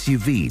 is an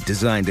SUV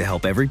designed to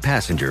help every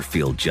passenger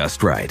feel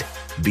just right.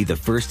 Be the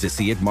first to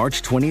see it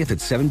March 20th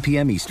at 7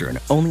 p.m. Eastern,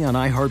 only on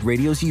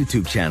iHeartRadio's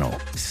YouTube channel.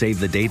 Save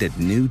the date at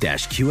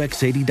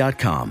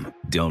new-QX80.com.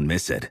 Don't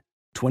miss it.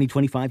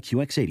 2025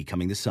 QX80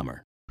 coming this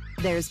summer.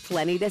 There's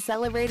plenty to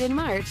celebrate in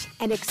March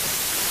and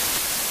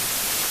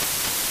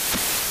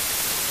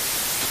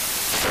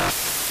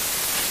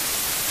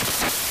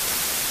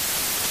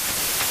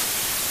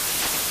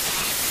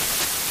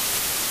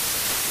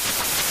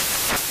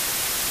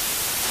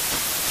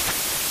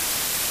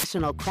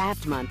National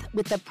Craft Month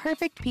with the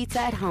perfect pizza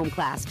at home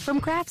class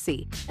from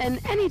Craftsy. And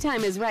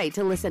anytime is right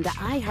to listen to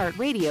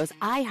iHeartRadio's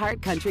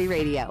iHeart Country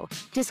Radio.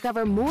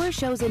 Discover more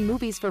shows and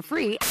movies for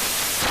free.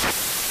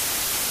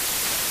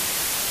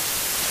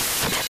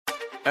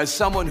 As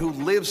someone who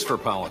lives for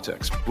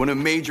politics, when a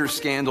major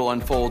scandal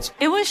unfolds,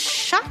 it was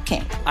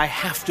shocking. I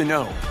have to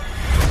know,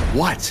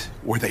 what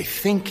were they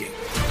thinking?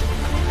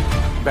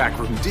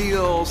 Backroom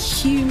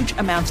deals, huge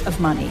amounts of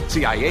money,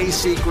 CIA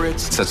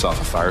secrets, sets off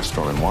a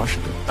firestorm in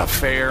Washington,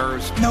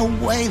 affairs. No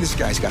way this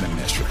guy's got a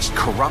mistress.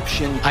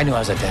 Corruption. I knew I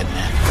was a dead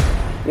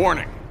man.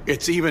 Warning,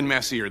 it's even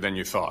messier than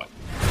you thought.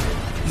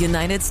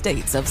 United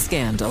States of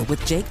Scandal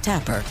with Jake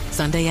Tapper,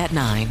 Sunday at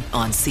 9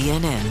 on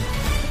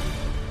CNN.